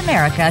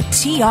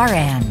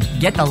VoiceAmericaTRN.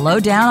 Get the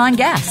lowdown on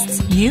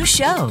guests, new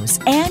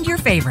shows, and your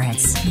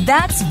favorites.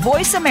 That's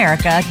Voice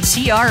America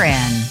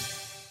TRN.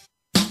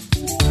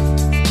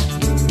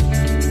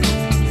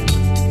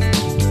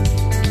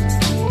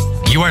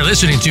 You are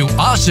listening to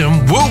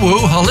awesome WooWoo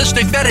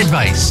Holistic Vet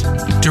Advice.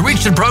 To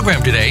reach the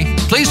program today,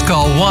 please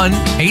call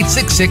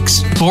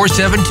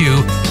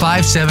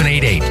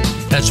 1-866-472-5788.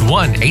 That's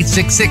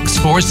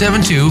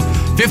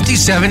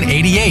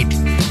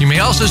 1-866-472-5788. You may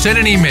also send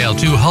an email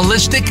to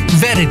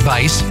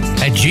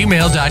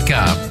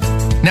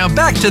holisticvetadvice@gmail.com. Now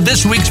back to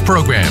this week's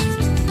program.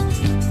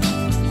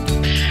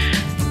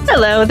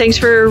 Hello, thanks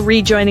for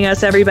rejoining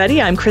us,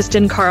 everybody. I'm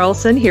Kristen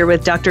Carlson here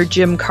with Dr.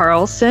 Jim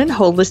Carlson,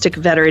 holistic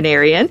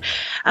veterinarian.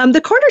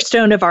 The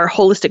cornerstone of our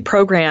holistic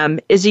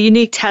program is a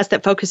unique test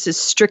that focuses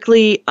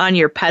strictly on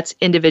your pet's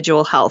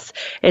individual health.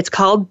 It's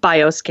called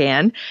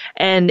BioScan,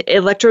 an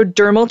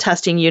electrodermal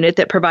testing unit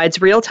that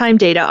provides real-time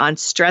data on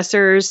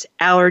stressors,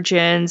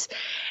 allergens,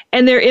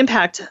 and their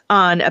impact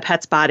on a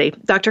pet's body.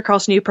 Dr.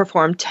 Carlson, you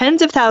perform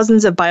tens of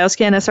thousands of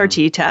BioScan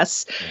SRT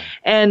tests,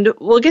 and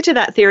we'll get to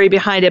that theory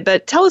behind it,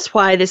 but tell us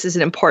why this is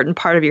an important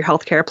part of your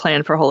healthcare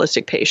plan for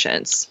holistic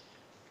patients.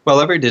 Well,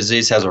 every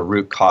disease has a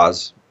root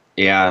cause,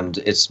 and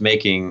it's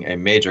making a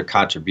major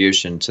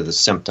contribution to the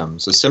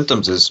symptoms. The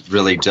symptoms is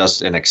really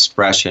just an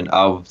expression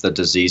of the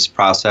disease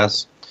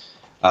process,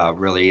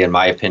 really, in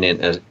my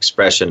opinion, an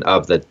expression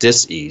of the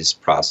dis-ease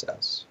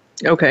process.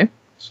 Okay.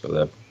 So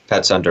the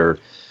pet's under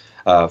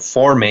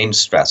four main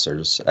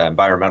stressors: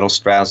 environmental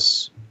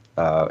stress,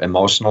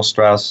 emotional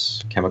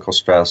stress, chemical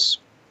stress,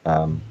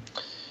 and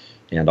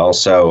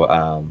also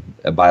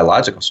a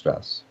biological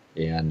stress.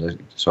 And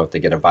so if they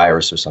get a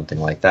virus or something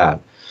like that.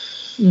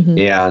 Mm-hmm.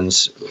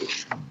 And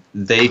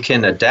they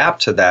can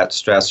adapt to that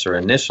stressor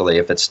initially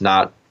if it's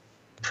not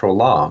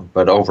prolonged.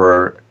 But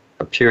over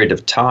a period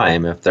of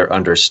time, if they're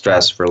under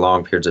stress for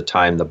long periods of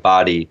time, the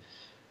body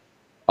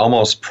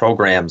almost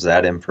programs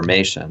that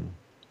information.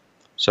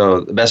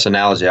 So the best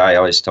analogy I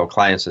always tell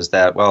clients is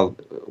that, well,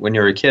 when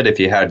you were a kid, if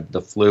you had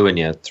the flu and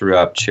you threw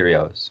up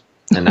Cheerios,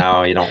 and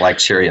now you don't like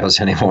Cheerios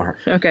anymore.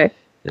 Okay.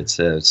 It's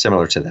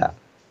similar to that.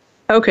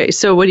 Okay,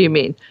 so what do you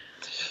mean?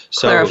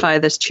 Clarify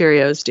this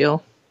Cheerios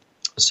deal.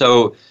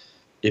 So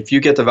if you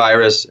get the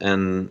virus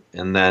and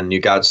then you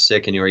got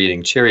sick and you were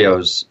eating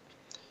Cheerios,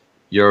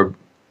 your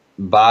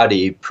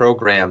body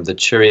programmed the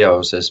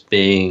Cheerios as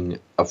being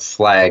a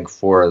flag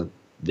for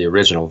the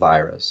original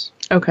virus.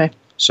 Okay.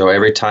 So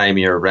every time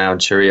you're around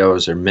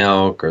Cheerios or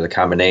milk or the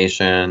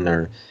combination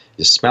or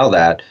you smell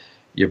that,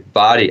 your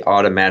body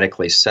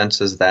automatically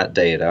senses that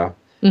data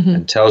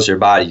and tells your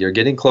body, you're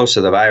getting close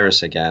to the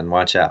virus again,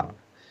 watch out.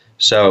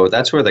 So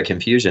that's where the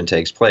confusion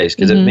takes place,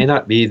 because it may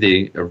not be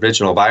the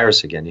original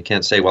virus again. You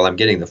can't say, well, I'm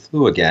getting the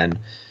flu again.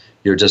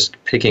 You're just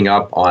picking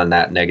up on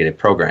that negative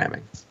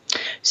programming.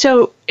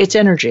 So it's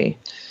energy.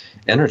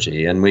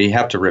 Energy. And we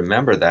have to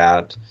remember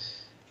that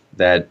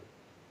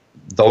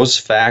those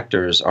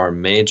factors are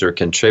major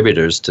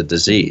contributors to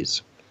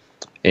disease.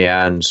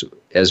 And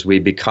as we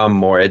become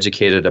more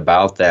educated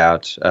about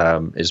that,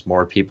 as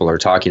more people are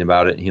talking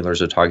about it, and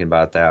healers are talking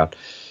about that,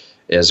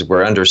 as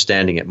we're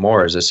understanding it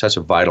more, as it's such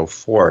a vital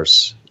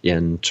force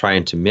in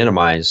trying to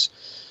minimize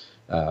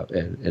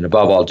and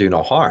above all do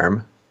no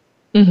harm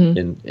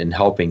in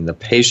helping the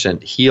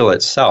patient heal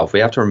itself. We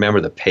have to remember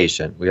the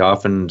patient. We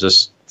often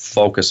just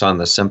focus on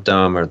the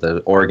symptom or the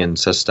organ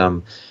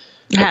system.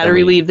 How to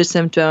relieve the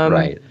symptom.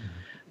 Right.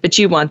 but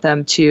you want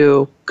them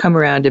to come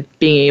around to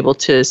being able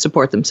to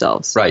support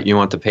themselves. Right. You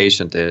want the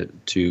patient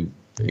to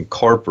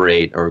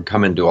incorporate or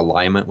come into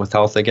alignment with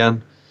health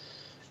again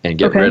and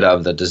get rid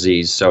of the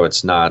disease so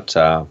it's not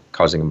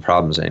causing them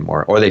problems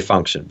anymore, or they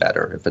function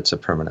better if it's a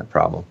permanent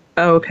problem.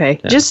 Okay.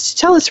 Yeah. Just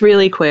tell us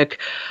really quick,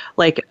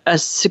 like a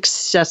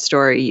success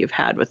story you've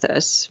had with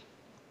this.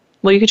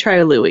 Well, you could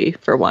try Louie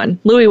for one.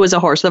 Louie was a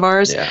horse of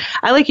ours. Yeah.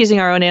 I like using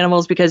our own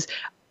animals because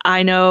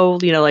I know,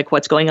 like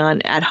what's going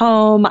on at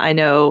home. I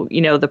know,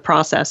 the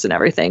process and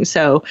everything.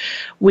 So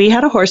we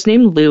had a horse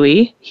named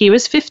Louie. He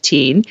was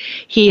 15.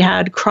 He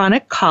had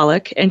chronic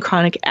colic and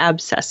chronic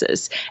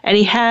abscesses, and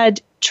he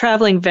had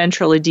traveling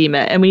ventral edema.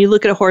 And when you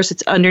look at a horse,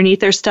 it's underneath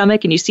their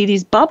stomach and you see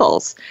these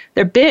bubbles.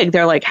 They're big.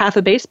 They're like half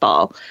a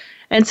baseball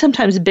and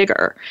sometimes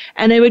bigger.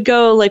 And they would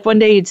go like one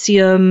day you'd see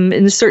them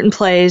in a certain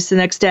place. The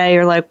next day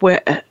you're like,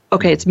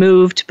 okay, it's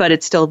moved, but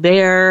it's still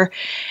there.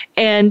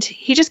 And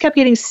he just kept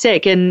getting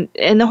sick. And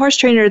the horse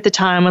trainer at the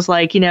time was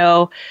like,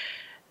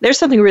 there's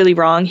something really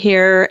wrong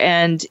here.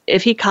 And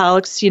if he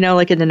colics,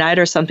 like in the night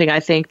or something,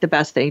 I think the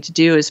best thing to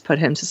do is put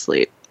him to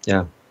sleep.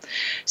 Yeah.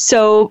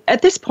 So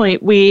at this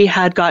point, we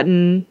had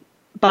gotten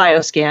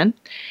BioScan.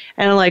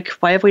 And I'm like,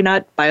 why have we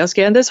not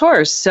BioScanned this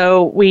horse?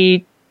 So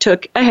we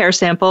took a hair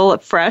sample, a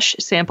fresh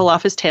sample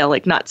off his tail,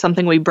 like not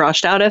something we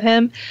brushed out of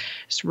him.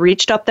 Just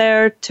reached up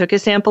there, took a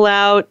sample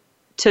out,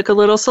 took a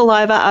little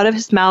saliva out of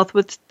his mouth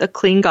with a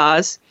clean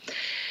gauze.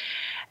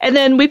 And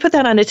then we put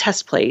that on a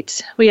test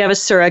plate. We have a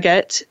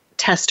surrogate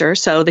tester.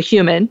 So the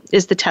human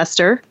is the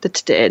tester.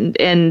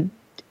 And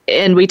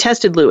we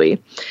tested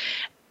Louie.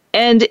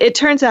 And it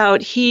turns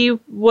out he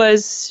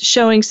was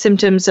showing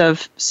symptoms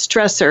of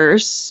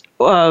stressors,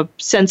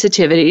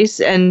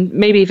 sensitivities, and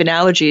maybe even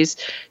allergies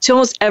to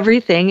almost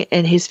everything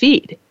in his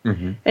feed.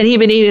 Mm-hmm. And he'd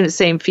been eating the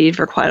same feed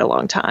for quite a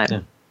long time.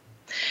 Yeah.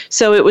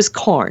 So it was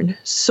corn,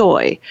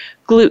 soy,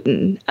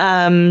 gluten,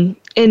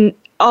 in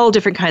all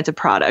different kinds of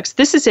products.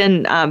 This is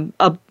in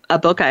a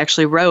book I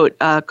actually wrote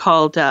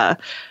called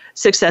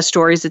Success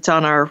Stories. It's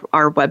on our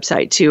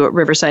website too at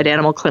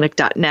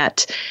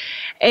riversideanimalclinic.net.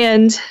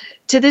 And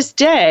to this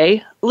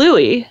day,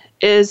 Louie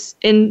is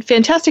in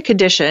fantastic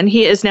condition.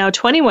 He is now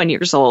 21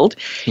 years old.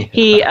 Yeah.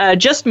 He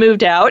just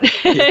moved out.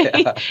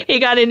 Yeah. he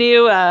got a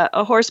new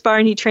a horse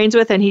barn he trains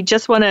with, and he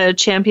just won a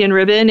champion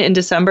ribbon in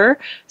December.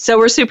 So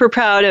we're super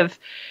proud of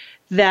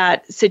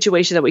that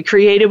situation that we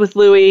created with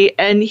Louie,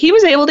 and he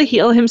was able to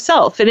heal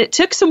himself, and it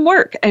took some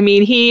work. I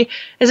mean, he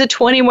is a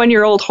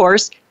 21-year-old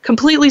horse,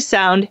 completely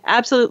sound,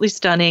 absolutely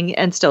stunning,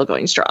 and still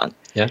going strong.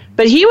 Yeah.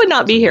 But he would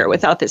not be here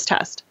without this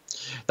test.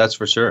 That's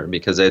for sure,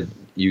 because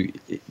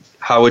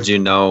how would you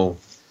know?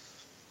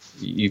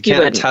 You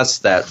can't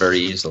test that very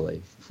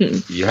easily.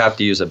 You have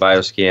to use a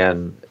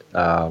BioScan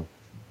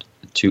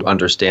to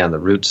understand the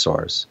root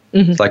source.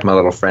 Mm-hmm. It's like my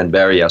little friend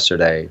Barry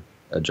yesterday,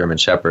 a German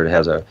Shepherd,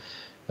 has a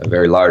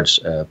very large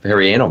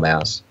perianal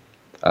mass,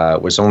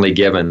 was only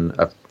given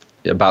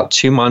about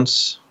 2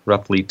 months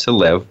roughly to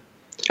live.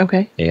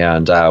 Okay.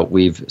 And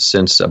we've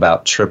since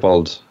about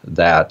tripled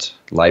that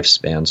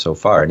lifespan so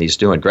far, and he's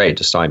doing great.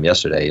 Just saw him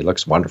yesterday. He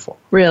looks wonderful.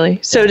 Really?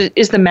 So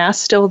is the mass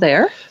still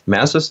there?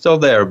 Mass is still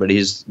there, but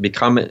he's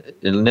become,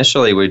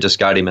 initially we just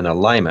got him in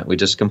alignment. We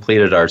just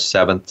completed our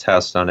 7th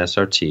test on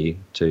SRT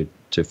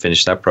to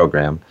finish that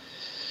program.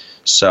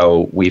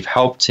 So we've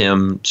helped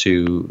him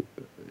to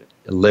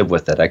live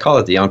with it. I call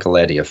it the Uncle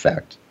Eddie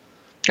effect.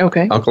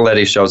 Okay. Uncle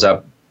Eddie shows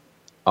up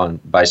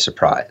by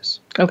surprise.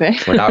 Okay.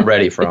 We're not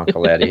ready for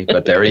Uncle Eddie,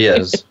 but there he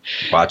is,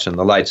 watching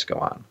the lights go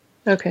on.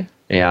 Okay.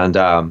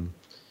 And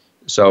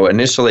so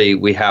initially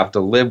we have to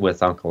live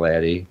with Uncle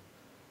Eddie,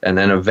 and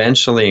then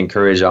eventually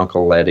encourage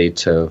Uncle Eddie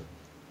to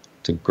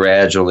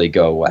gradually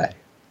go away.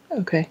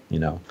 Okay.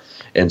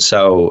 And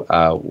so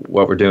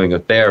what we're doing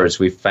with Bear is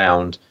we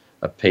found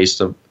a place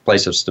of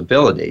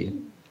stability.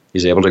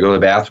 He's able to go to the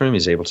bathroom.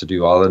 He's able to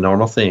do all the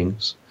normal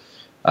things.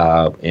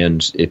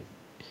 And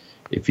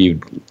if you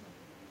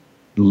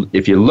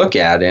look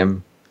at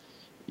him,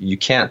 you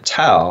can't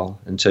tell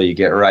until you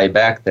get right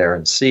back there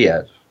and see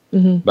it.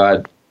 Mm-hmm.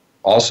 But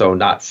also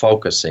not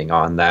focusing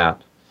on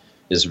that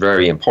is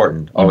very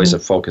important. Always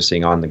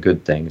focusing on the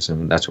good things,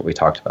 and that's what we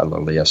talked about a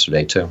little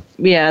yesterday too.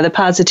 Yeah, the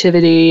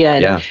positivity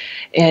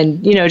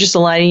and just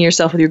aligning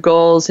yourself with your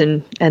goals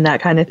and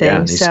that kind of thing. Yeah,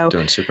 he's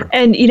doing super.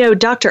 And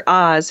Dr.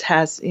 Oz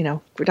has,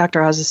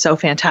 Dr. Oz is so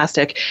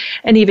fantastic,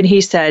 and even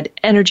he said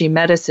energy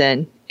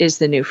medicine is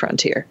the new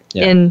frontier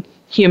in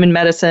human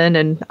medicine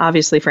and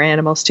obviously for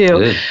animals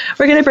too.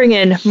 We're going to bring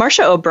in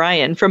Maureen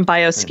O'Brien from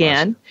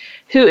BioScan,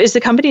 who is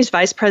the company's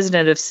vice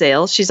president of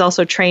sales. She's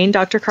also trained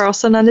Dr.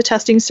 Carlson on the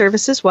testing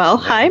service as well.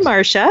 Hi,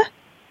 Marsha.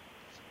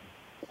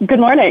 Good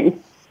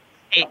morning.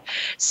 Hey.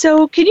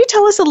 So can you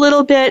tell us a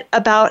little bit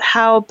about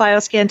how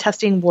BioScan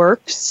testing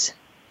works?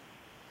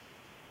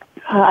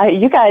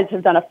 You guys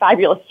have done a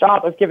fabulous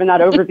job of giving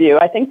that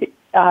overview. I think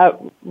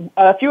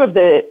a few of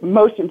the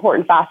most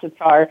important facets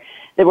are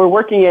that we're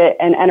working at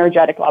an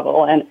energetic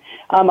level. And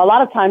a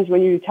lot of times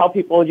when you tell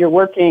people you're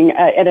working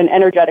at an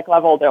energetic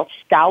level, they'll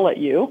scowl at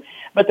you.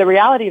 But the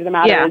reality of the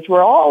matter is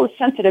we're all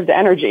sensitive to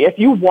energy. If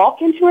you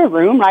walk into a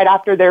room right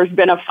after there's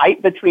been a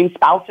fight between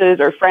spouses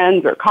or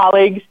friends or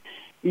colleagues,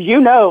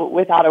 you know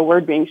without a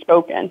word being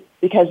spoken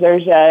because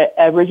there's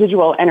a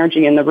residual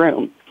energy in the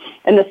room.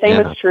 And the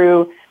same is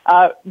true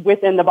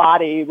within the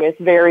body with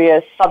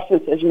various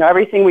substances. You know,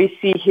 everything we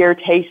see, hear,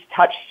 taste,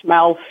 touch,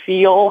 smell,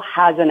 feel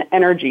has an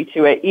energy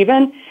to it.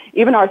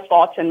 Even our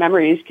thoughts and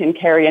memories can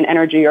carry an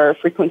energy or a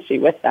frequency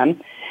with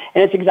them.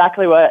 And it's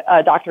exactly what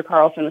Dr.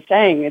 Carlson was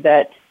saying,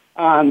 that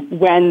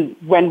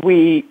when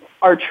we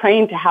are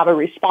trained to have a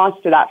response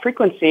to that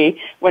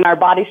frequency, when our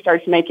body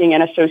starts making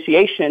an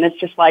association, it's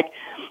just like,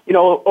 you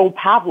know, old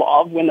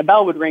Pavlov, when the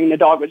bell would ring, the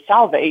dog would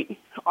salivate.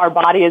 Our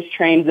body is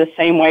trained the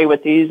same way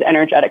with these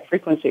energetic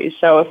frequencies.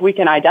 So if we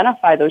can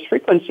identify those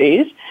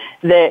frequencies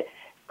that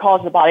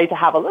cause the body to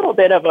have a little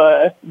bit of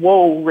a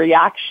whoa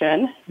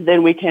reaction,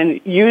 then we can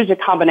use a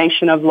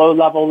combination of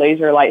low-level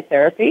laser light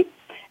therapy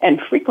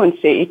and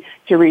frequency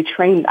to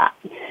retrain that.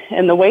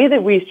 And the way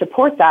that we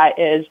support that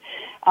is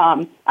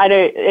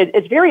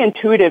it's very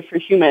intuitive for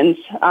humans.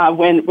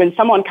 When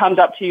someone comes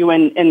up to you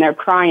and they're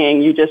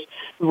crying, you just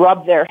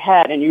rub their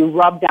head and you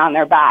rub down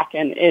their back.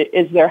 And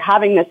as they're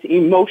having this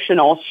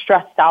emotional,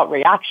 stressed out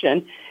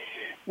reaction,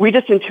 we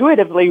just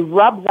intuitively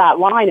rub that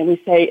line and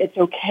we say, it's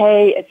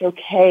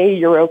okay,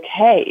 you're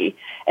okay.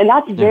 And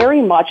that's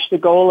very much the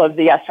goal of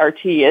the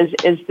SRT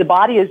is the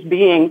body is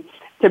being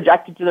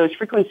subjected to those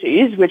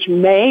frequencies, which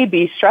may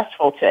be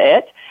stressful to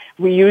it.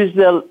 We use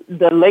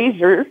the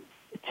laser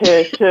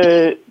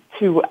to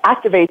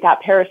activate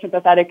that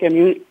parasympathetic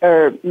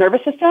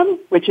nervous system,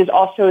 which is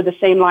also the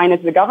same line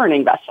as the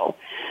governing vessel.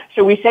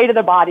 So we say to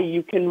the body,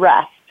 you can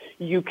rest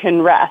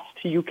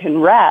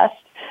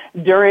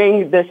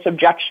during the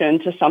subjection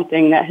to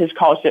something that has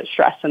caused it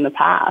stress in the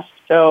past.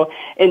 So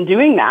in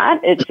doing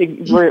that,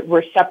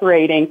 we're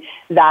separating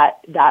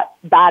that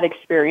bad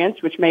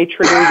experience, which may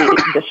trigger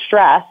the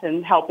stress,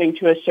 and helping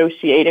to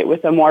associate it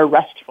with a more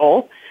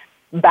restful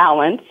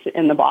balance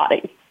in the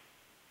body.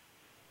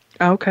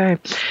 Okay.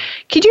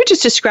 Could you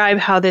just describe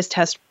how this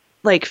test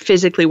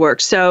physically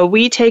works? So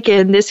we take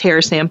in this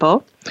hair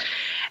sample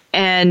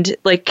and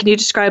can you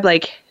describe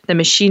the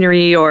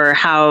machinery or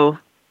how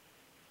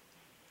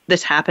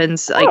this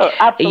happens?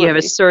 Absolutely. You have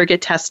a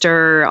surrogate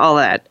tester, all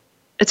that.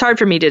 It's hard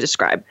for me to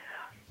describe.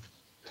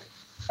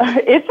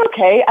 It's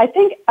okay. I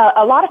think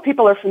a lot of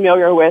people are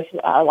familiar with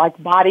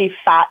body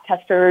fat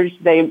testers.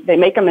 They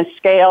make them as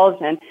scales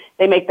and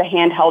they make the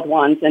handheld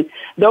ones. And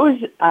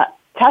those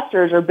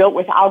testers are built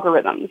with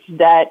algorithms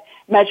that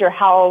measure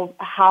how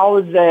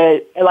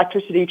the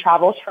electricity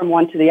travels from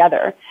one to the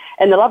other.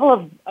 And the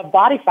level of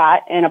body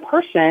fat in a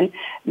person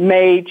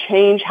may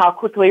change how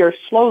quickly or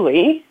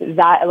slowly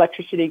that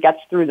electricity gets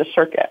through the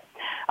circuit.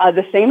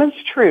 The same is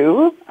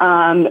true.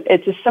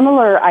 It's a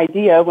similar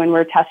idea when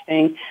we're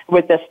testing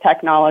with this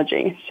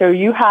technology. So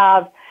you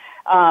have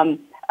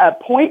a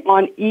point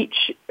on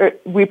each,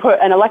 we put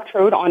an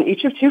electrode on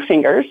each of two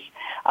fingers,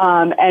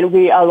 and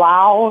we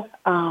allow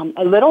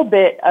a little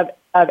bit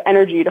of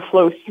energy to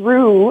flow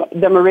through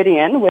the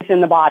meridian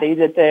within the body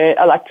that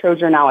the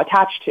electrodes are now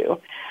attached to.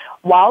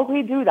 While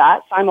we do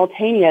that,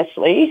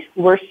 simultaneously,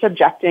 we're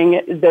subjecting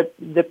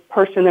the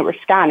person that we're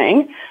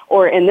scanning,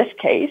 or in this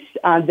case,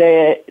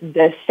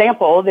 the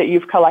sample that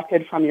you've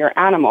collected from your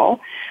animal,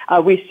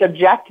 we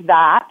subject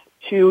that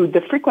to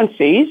the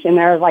frequencies, and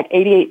there are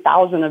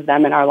 88,000 of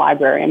them in our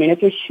library. I mean,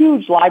 it's a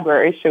huge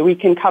library, so we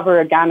can cover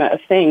a gamut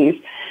of things.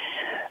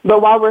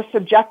 But while we're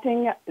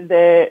subjecting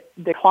the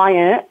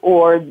client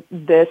or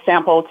the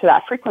sample to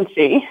that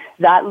frequency,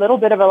 that little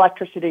bit of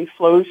electricity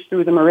flows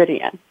through the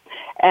meridian.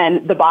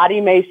 And the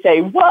body may say,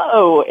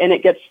 whoa, and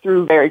it gets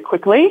through very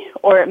quickly,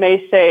 or it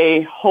may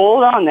say,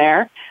 hold on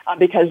there,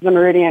 because the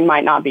meridian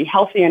might not be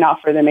healthy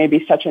enough, or there may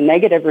be such a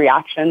negative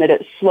reaction that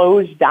it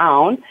slows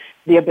down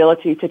the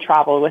ability to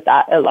travel with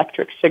that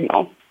electric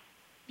signal.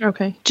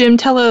 Okay. Jim,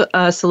 tell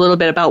us a little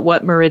bit about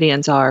what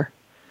meridians are.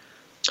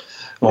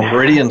 Well,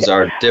 meridians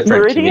are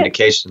different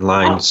communication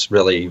lines,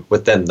 really,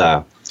 within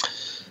the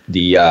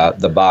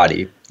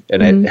body,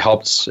 and it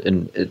helps.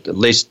 At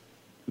least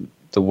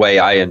the way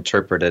I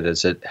interpret it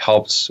is, it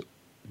helps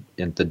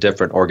in the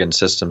different organ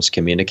systems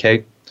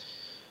communicate.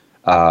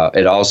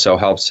 It also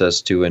helps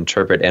us to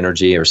interpret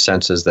energy or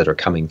senses that are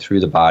coming through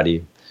the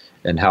body,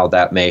 and how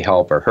that may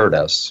help or hurt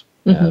us.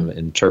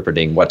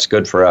 Interpreting what's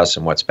good for us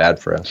and what's bad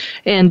for us.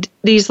 And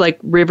these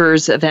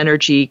rivers of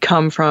energy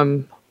come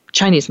from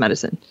Chinese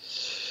medicine.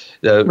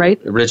 The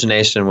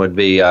origination would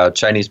be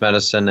Chinese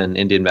medicine and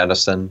Indian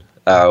medicine,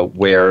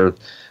 where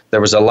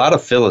there was a lot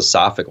of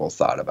philosophical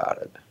thought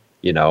about it.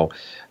 You know,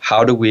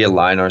 how do we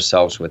align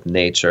ourselves with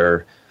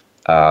nature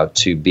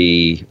to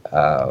be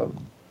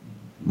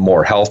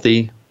more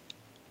healthy,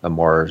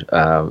 more,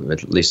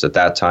 at least at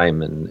that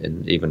time,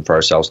 and even for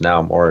ourselves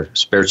now, more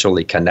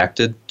spiritually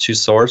connected to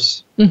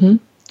Source?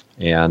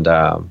 And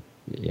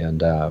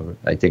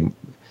I think,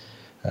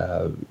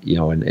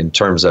 in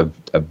terms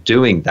of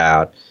doing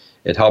that,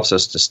 it helps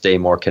us to stay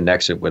more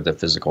connected with the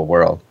physical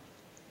world.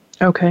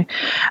 Okay.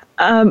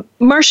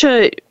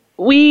 Marcia,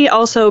 we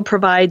also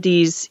provide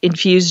these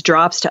infused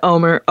drops to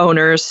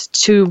owners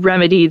to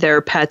remedy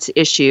their pets'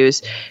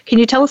 issues. Can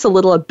you tell us a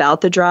little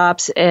about the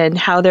drops and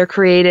how they're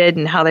created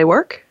and how they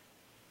work?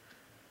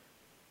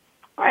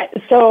 All right.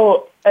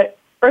 So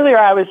earlier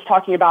I was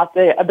talking about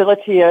the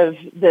ability of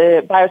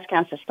the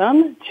BioScan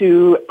system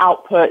to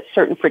output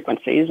certain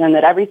frequencies, and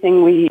that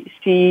everything we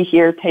see,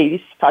 hear,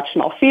 taste, touch,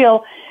 smell,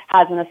 feel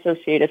has an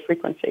associated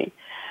frequency.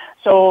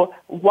 So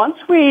once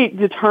we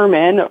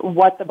determine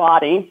what the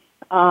body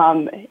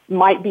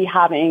might be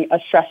having a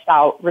stressed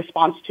out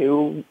response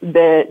to,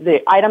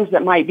 the items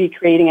that might be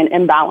creating an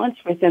imbalance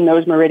within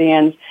those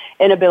meridians,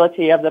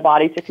 inability of the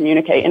body to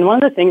communicate. And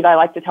one of the things I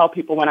like to tell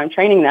people when I'm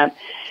training them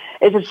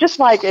is it's just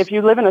like if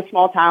you live in a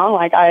small town,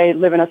 like I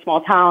live in a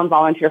small town,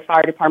 volunteer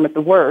fire department, the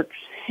works,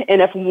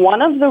 and if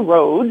one of the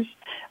roads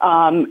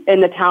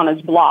in the town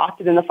is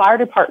blocked, then the fire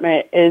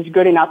department is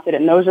good enough that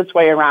it knows its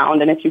way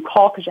around, and if you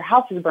call because your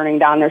house is burning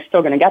down, they're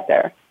still going to get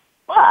there.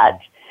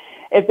 But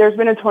if there's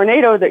been a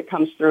tornado that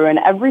comes through and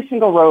every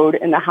single road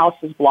in the house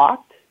is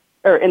blocked,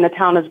 or in the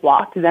town is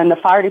blocked, then the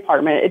fire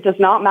department, it does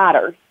not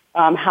matter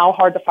how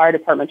hard the fire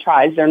department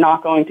tries, they're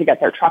not going to get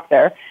their truck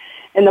there.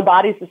 And the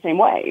body's the same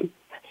way.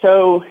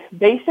 So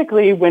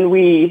basically, when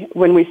we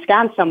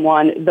scan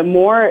someone, the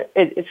more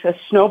it's a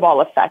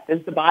snowball effect.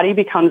 As the body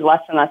becomes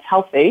less and less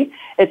healthy,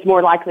 it's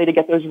more likely to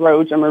get those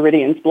roads or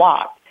meridians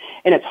blocked.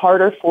 And it's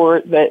harder for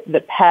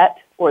the pet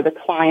or the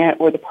client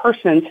or the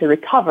person to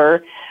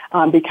recover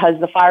because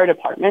the fire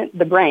department,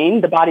 the brain,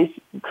 the body's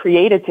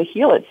created to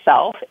heal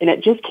itself, and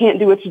it just can't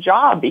do its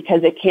job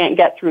because it can't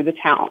get through the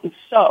town.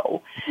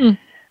 So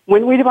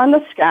when we run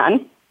the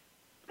scan,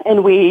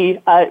 and we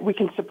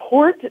can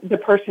support the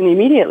person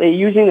immediately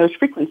using those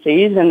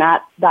frequencies and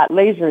that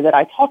laser that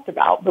I talked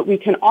about, but we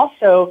can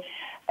also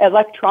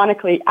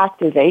electronically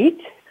activate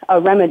a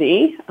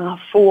remedy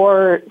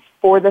for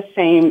the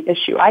same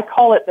issue. I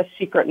call it the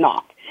secret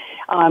knock.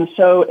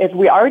 So if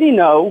we already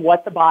know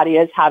what the body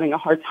is having a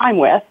hard time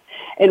with,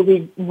 and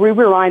we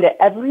remind it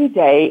every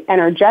day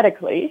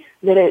energetically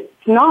that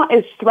it's not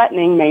as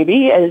threatening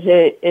maybe as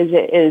it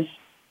is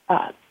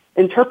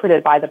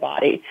interpreted by the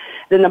body,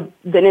 then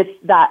it's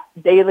that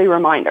daily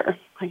reminder.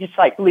 Like it's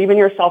like leaving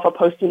yourself a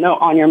Post-it note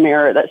on your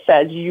mirror that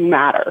says you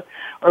matter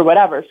or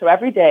whatever. So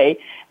every day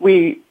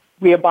we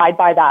abide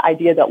by that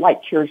idea that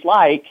like cures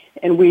like,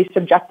 and we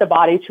subject the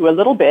body to a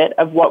little bit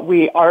of what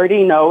we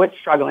already know it's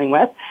struggling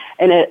with,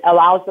 and it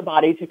allows the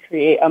body to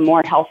create a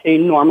more healthy,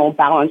 normal,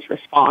 balanced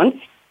response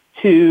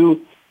to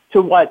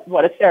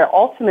what is there.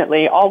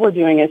 Ultimately, all we're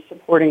doing is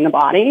supporting the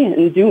body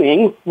and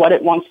doing what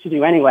it wants to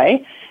do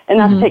anyway, and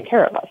that's take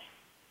care of us.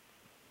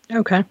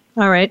 Okay.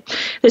 All right.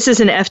 This is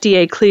an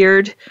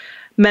FDA-cleared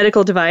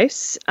medical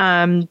device.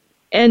 And,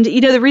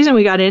 the reason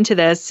we got into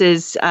this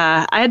is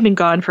I had been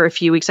gone for a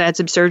few weeks. I had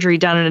some surgery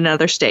done in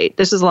another state.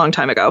 This was a long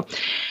time ago.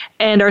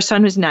 And our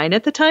son was 9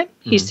 at the time.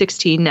 He's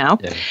 16 now.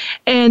 Yeah.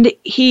 And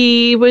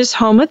he was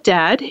home with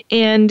Dad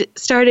and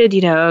started,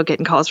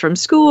 getting calls from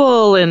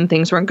school and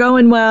things weren't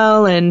going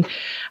well. And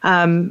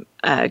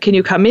can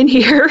you come in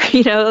here?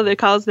 The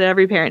calls that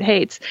every parent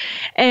hates.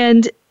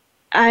 And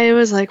I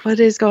was like, what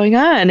is going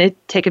on?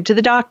 Take him to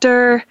the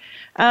doctor.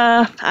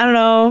 I don't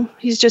know.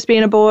 He's just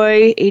being a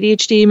boy,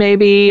 ADHD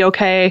maybe.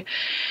 Okay.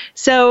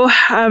 So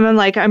I'm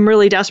like, I'm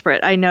really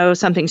desperate. I know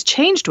something's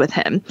changed with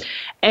him.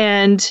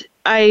 And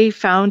I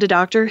found a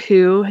doctor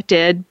who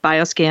did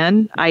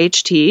BioScan,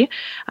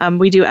 IHT.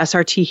 We do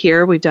SRT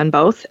here. We've done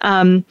both.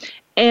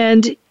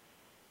 And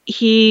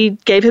he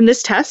gave him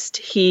this test.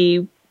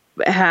 He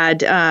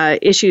had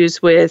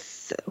issues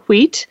with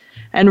wheat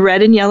and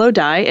red and yellow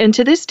dye. And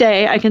to this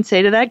day, I can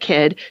say to that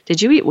kid, did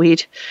you eat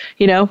wheat?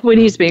 When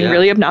he's being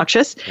really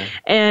obnoxious. Yeah.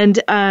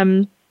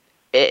 And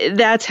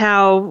that's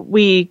how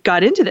we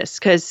got into this,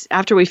 because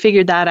after we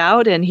figured that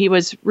out and he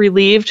was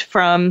relieved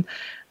from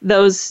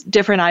those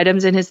different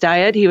items in his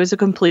diet, he was a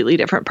completely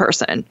different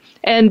person.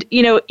 And,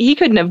 he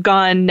couldn't have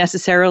gone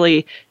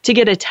necessarily to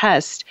get a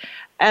test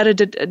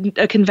at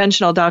a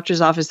conventional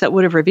doctor's office that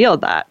would have revealed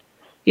that,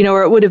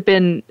 or it would have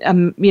been,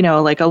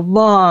 like a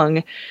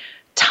long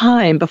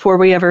time before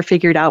we ever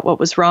figured out what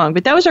was wrong.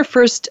 But that was our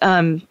first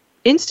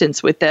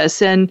instance with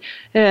this. And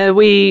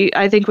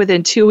I think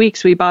within 2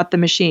 weeks, we bought the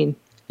machine.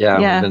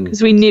 Yeah,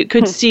 because we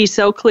could see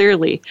so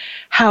clearly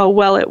how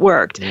well it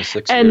worked. In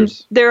 6 and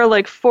years. There are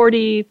like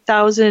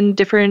 40,000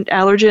 different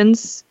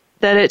allergens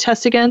that it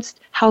tests against,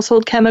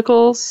 household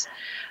chemicals.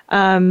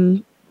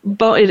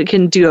 It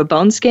can do a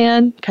bone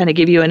scan, kind of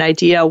give you an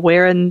idea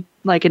where in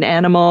like an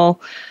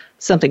animal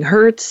something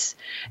hurts.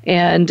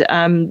 And,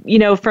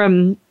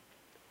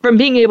 from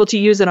being able to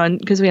use it on,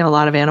 because we have a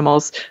lot of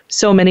animals,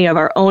 so many of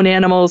our own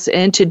animals,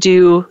 and to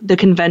do the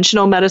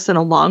conventional medicine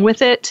along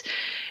with it,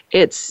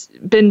 it's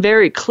been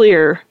very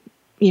clear,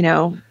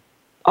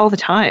 all the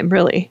time,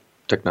 really.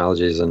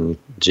 Technology is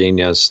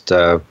ingenious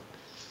to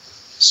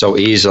so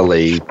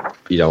easily,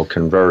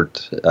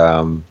 convert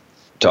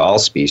to all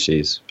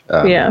species.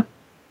 And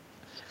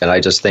I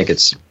just think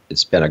it's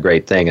been a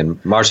great thing.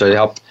 And Marsha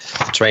helped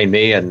train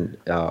me and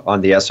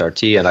on the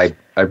SRT, and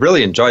I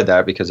really enjoyed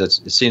that because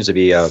it seems to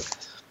be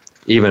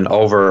even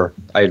over.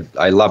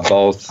 I love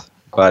both.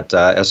 But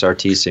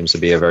SRT seems to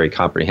be a very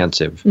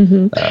comprehensive,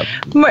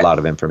 lot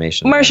of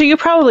information. Marsha, you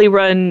probably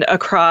run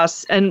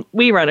across, and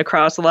we run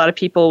across a lot of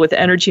people with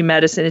energy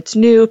medicine. It's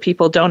new.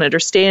 People don't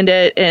understand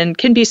it and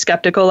can be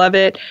skeptical of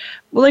it.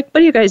 Like,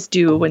 what do you guys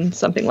do when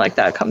something like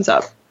that comes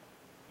up?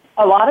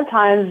 A lot of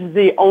times,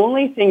 the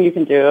only thing you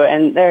can do,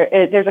 and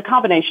there's a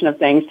combination of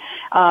things.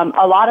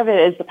 A lot of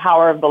it is the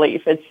power of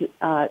belief.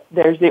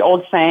 There's the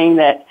old saying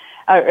that,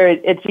 or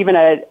it's even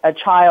a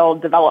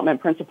child development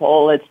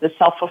principle. It's the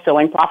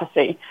self-fulfilling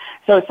prophecy.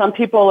 So some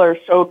people are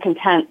so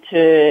content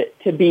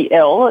to be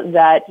ill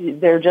that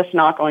they're just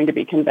not going to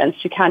be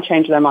convinced. You can't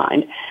change their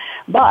mind.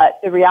 But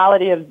the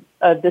reality of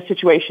the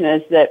situation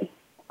is that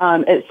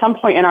at some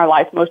point in our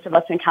life, most of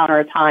us encounter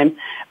a time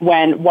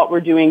when what we're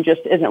doing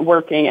just isn't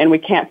working and we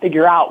can't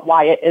figure out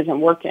why it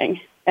isn't working.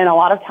 And a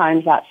lot of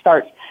times that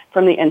starts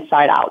from the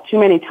inside out. Too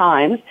many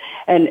times,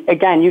 and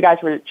again, you guys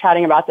were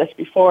chatting about this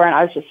before, and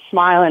I was just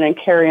smiling and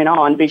carrying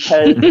on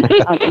because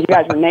you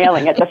guys were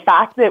nailing it. The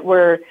fact that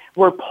we're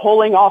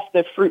pulling off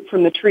the fruit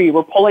from the tree,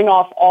 we're pulling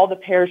off all the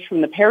pears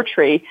from the pear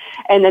tree,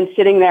 and then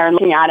sitting there and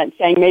looking at it and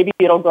saying maybe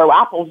it'll grow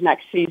apples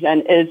next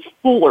season is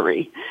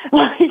foolery.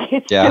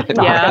 It's just not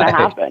going to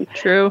happen.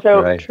 True.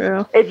 So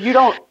true.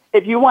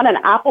 If you want an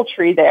apple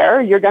tree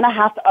there, you're going to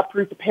have to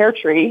uproot the pear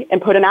tree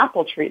and put an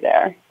apple tree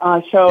there.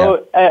 A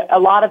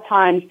lot of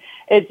times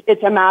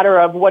it's a matter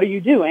of what are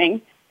you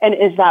doing and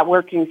is that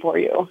working for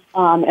you?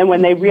 And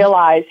when they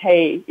realize,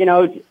 hey,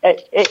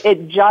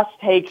 it just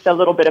takes a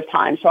little bit of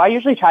time. So I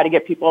usually try to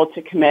get people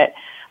to commit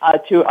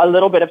to a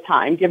little bit of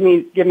time. Give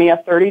me a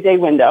 30-day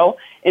window,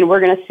 and we're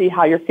going to see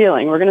how you're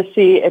feeling. We're going to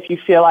see if you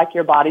feel like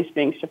your body's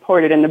being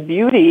supported. And the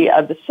beauty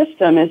of the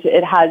system is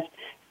it has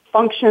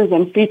functions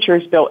and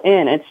features built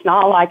in. It's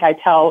not like I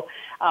tell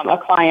a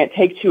client,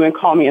 take 2 and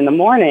call me in the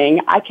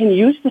morning. I can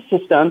use the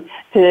system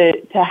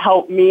to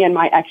help me and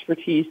my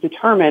expertise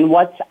determine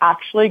what's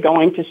actually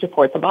going to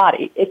support the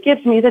body. It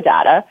gives me the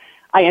data.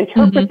 I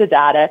interpret the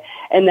data,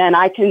 and then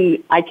I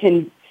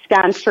can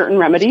scan certain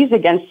remedies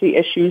against the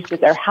issues that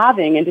they're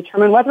having and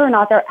determine whether or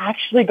not they're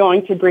actually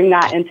going to bring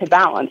that into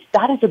balance.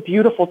 That is a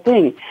beautiful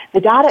thing.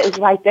 The data is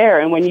right there,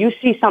 and when you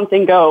see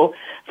something go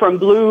from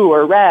blue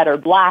or red or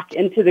black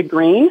into the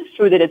green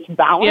so that it's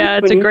balanced. Yeah,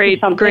 it's a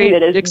great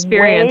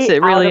experience.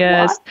 It really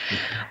is.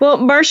 Well,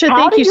 Marsha,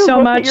 thank you so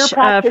much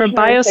from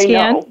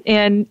BioScan,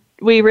 and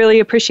we really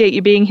appreciate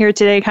you being here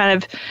today, kind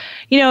of,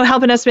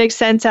 helping us make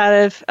sense out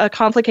of a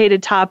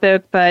complicated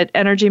topic, but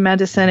energy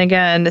medicine,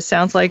 again, it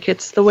sounds like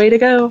it's the way to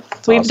go.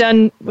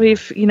 That's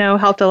we've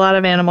helped a lot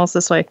of animals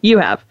this way. You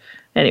have.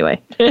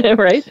 Anyway,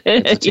 right?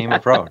 It's a team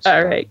approach.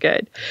 All right,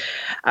 good.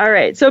 All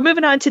right, so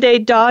moving on today,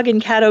 dog and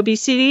cat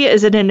obesity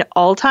is at an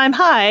all-time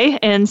high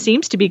and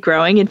seems to be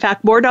growing. In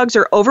fact, more dogs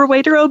are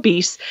overweight or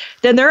obese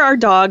than there are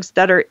dogs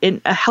that are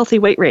in a healthy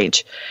weight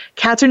range.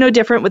 Cats are no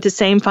different with the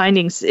same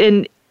findings.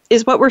 And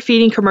is what we're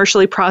feeding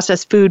commercially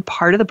processed food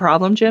part of the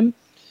problem, Jim?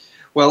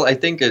 Well, I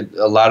think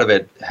a lot of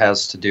it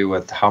has to do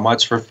with how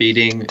much we're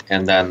feeding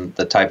and then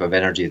the type of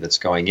energy that's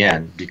going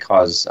in,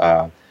 because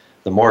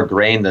the more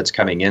grain that's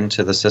coming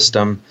into the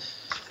system,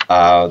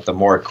 the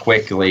more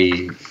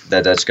quickly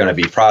that's going to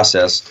be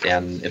processed.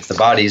 And if the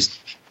body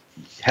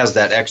has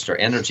that extra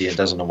energy and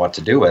doesn't know what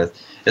to do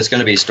with, it's going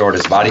to be stored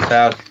as body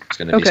fat. It's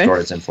going to be stored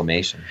as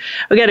inflammation.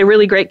 We got a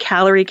really great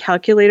calorie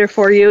calculator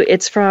for you.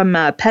 It's from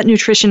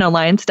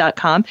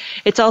petnutritionalliance.com.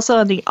 It's also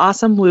on the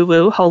awesome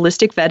WooWoo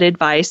Holistic Vet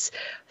Advice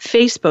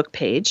Facebook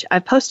page.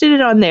 I've posted it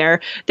on there.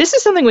 This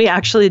is something we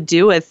actually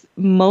do with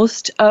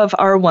most of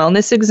our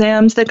wellness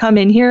exams that come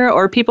in here,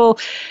 or people.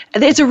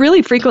 It's a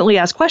really frequently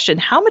asked question.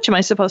 How much am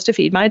I supposed to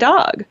feed my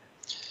dog?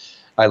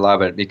 I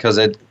love it because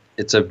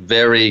it's a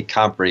very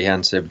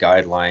comprehensive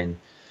guideline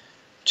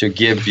to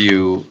give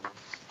you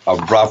a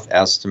rough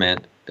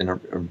estimate and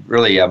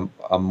really a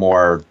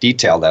more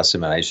detailed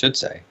estimate, I should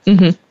say,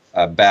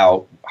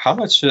 about how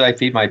much should I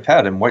feed my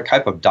pet and what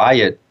type of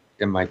diet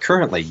am I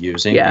currently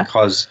using,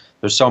 because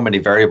there's so many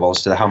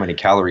variables to how many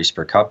calories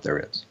per cup there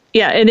is.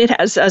 Yeah, and it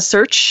has a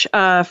search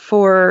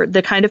for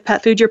the kind of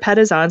pet food your pet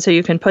is on, so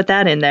you can put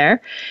that in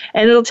there.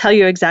 And it'll tell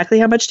you exactly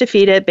how much to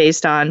feed it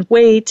based on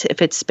weight,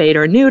 if it's spayed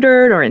or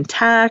neutered or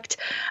intact,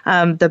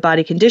 the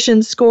body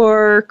condition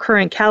score,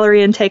 current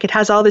calorie intake. It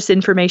has all this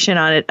information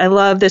on it. I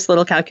love this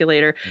little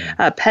calculator,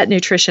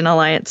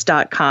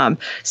 petnutritionalliance.com.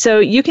 So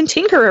you can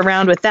tinker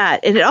around with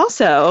that. And it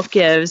also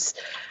gives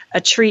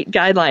a treat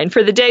guideline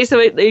for the day. So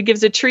it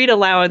gives a treat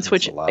allowance,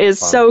 which is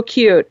so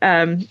cute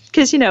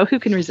because, who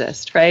can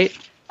resist, right?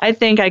 I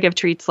think I give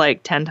treats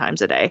like 10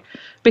 times a day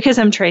because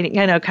I'm training,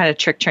 kind of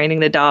trick training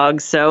the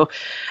dogs. So,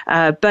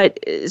 but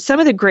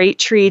some of the great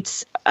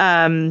treats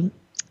are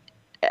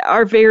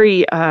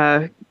very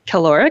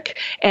caloric.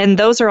 And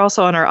those are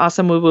also on our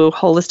Awesome WooWoo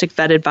Holistic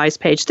Vet Advice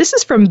page. This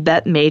is from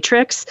Vet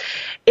Matrix.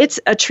 It's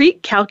a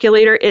treat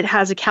calculator. It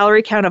has a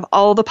calorie count of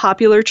all the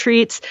popular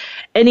treats,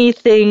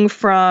 anything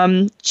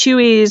from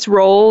Chewy's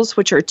rolls,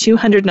 which are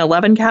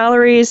 211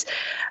 calories.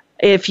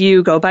 If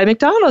you go by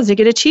McDonald's, you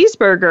get a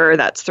cheeseburger,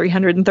 that's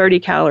 330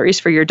 calories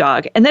for your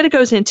dog. And then it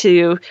goes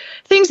into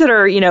things that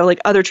are, like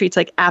other treats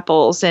like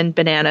apples and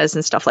bananas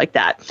and stuff like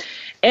that.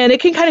 And it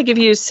can kind of give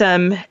you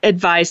some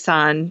advice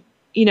on,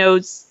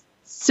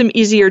 some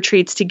easier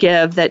treats to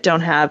give that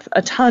don't have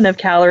a ton of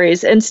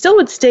calories and still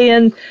would stay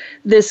in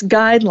this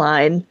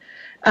guideline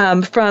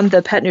from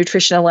the Pet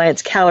Nutrition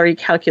Alliance calorie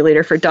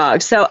calculator for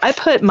dogs. So I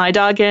put my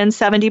dog in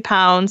 70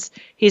 pounds.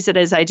 He's at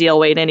his ideal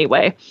weight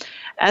anyway.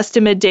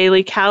 Estimate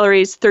daily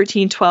calories,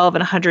 1312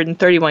 and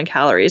 131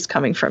 calories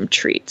coming from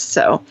treats.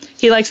 So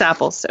he likes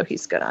apples, so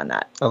he's good on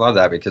that. I love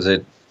that because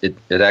it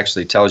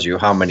actually tells you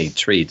how many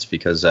treats,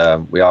 because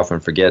we often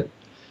forget.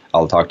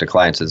 I'll talk to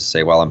clients and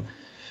say, well,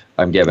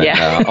 I'm given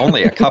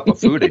only a cup of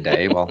food a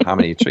day. Well, how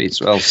many treats?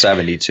 Well,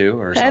 72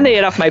 or something. And they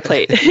ate off my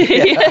plate.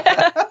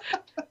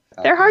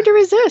 They're hard to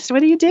resist.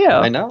 What do you do?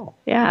 I know.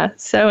 Yeah.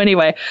 So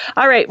anyway,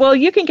 all right. Well,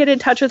 you can get in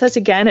touch with us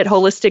again at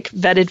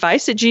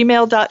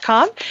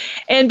holisticvetadvice@gmail.com.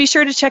 And be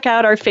sure to check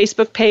out our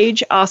Facebook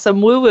page, Awesome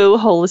WooWoo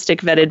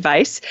Holistic Vet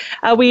Advice.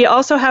 We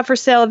also have for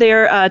sale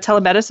there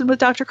telemedicine with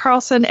Dr.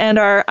 Carlson and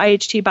our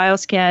IHT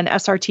BioScan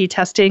SRT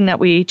testing that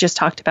we just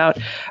talked about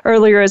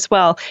earlier as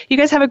well. You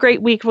guys have a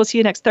great week. We'll see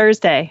you next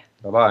Thursday.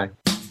 Bye-bye.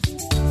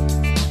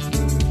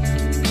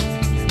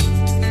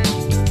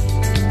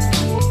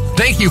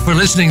 Thank you for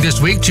listening this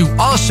week to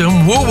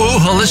Awesome WooWoo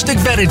Holistic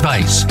Vet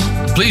Advice.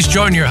 Please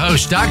join your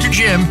hosts, Dr.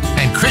 Jim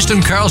and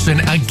Kristen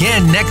Carlson,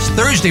 again next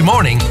Thursday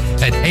morning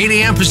at 8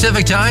 a.m.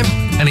 Pacific Time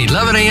and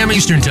 11 a.m.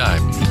 Eastern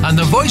Time on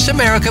the Voice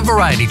America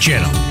Variety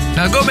Channel.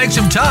 Now go make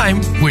some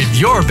time with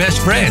your best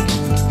friend.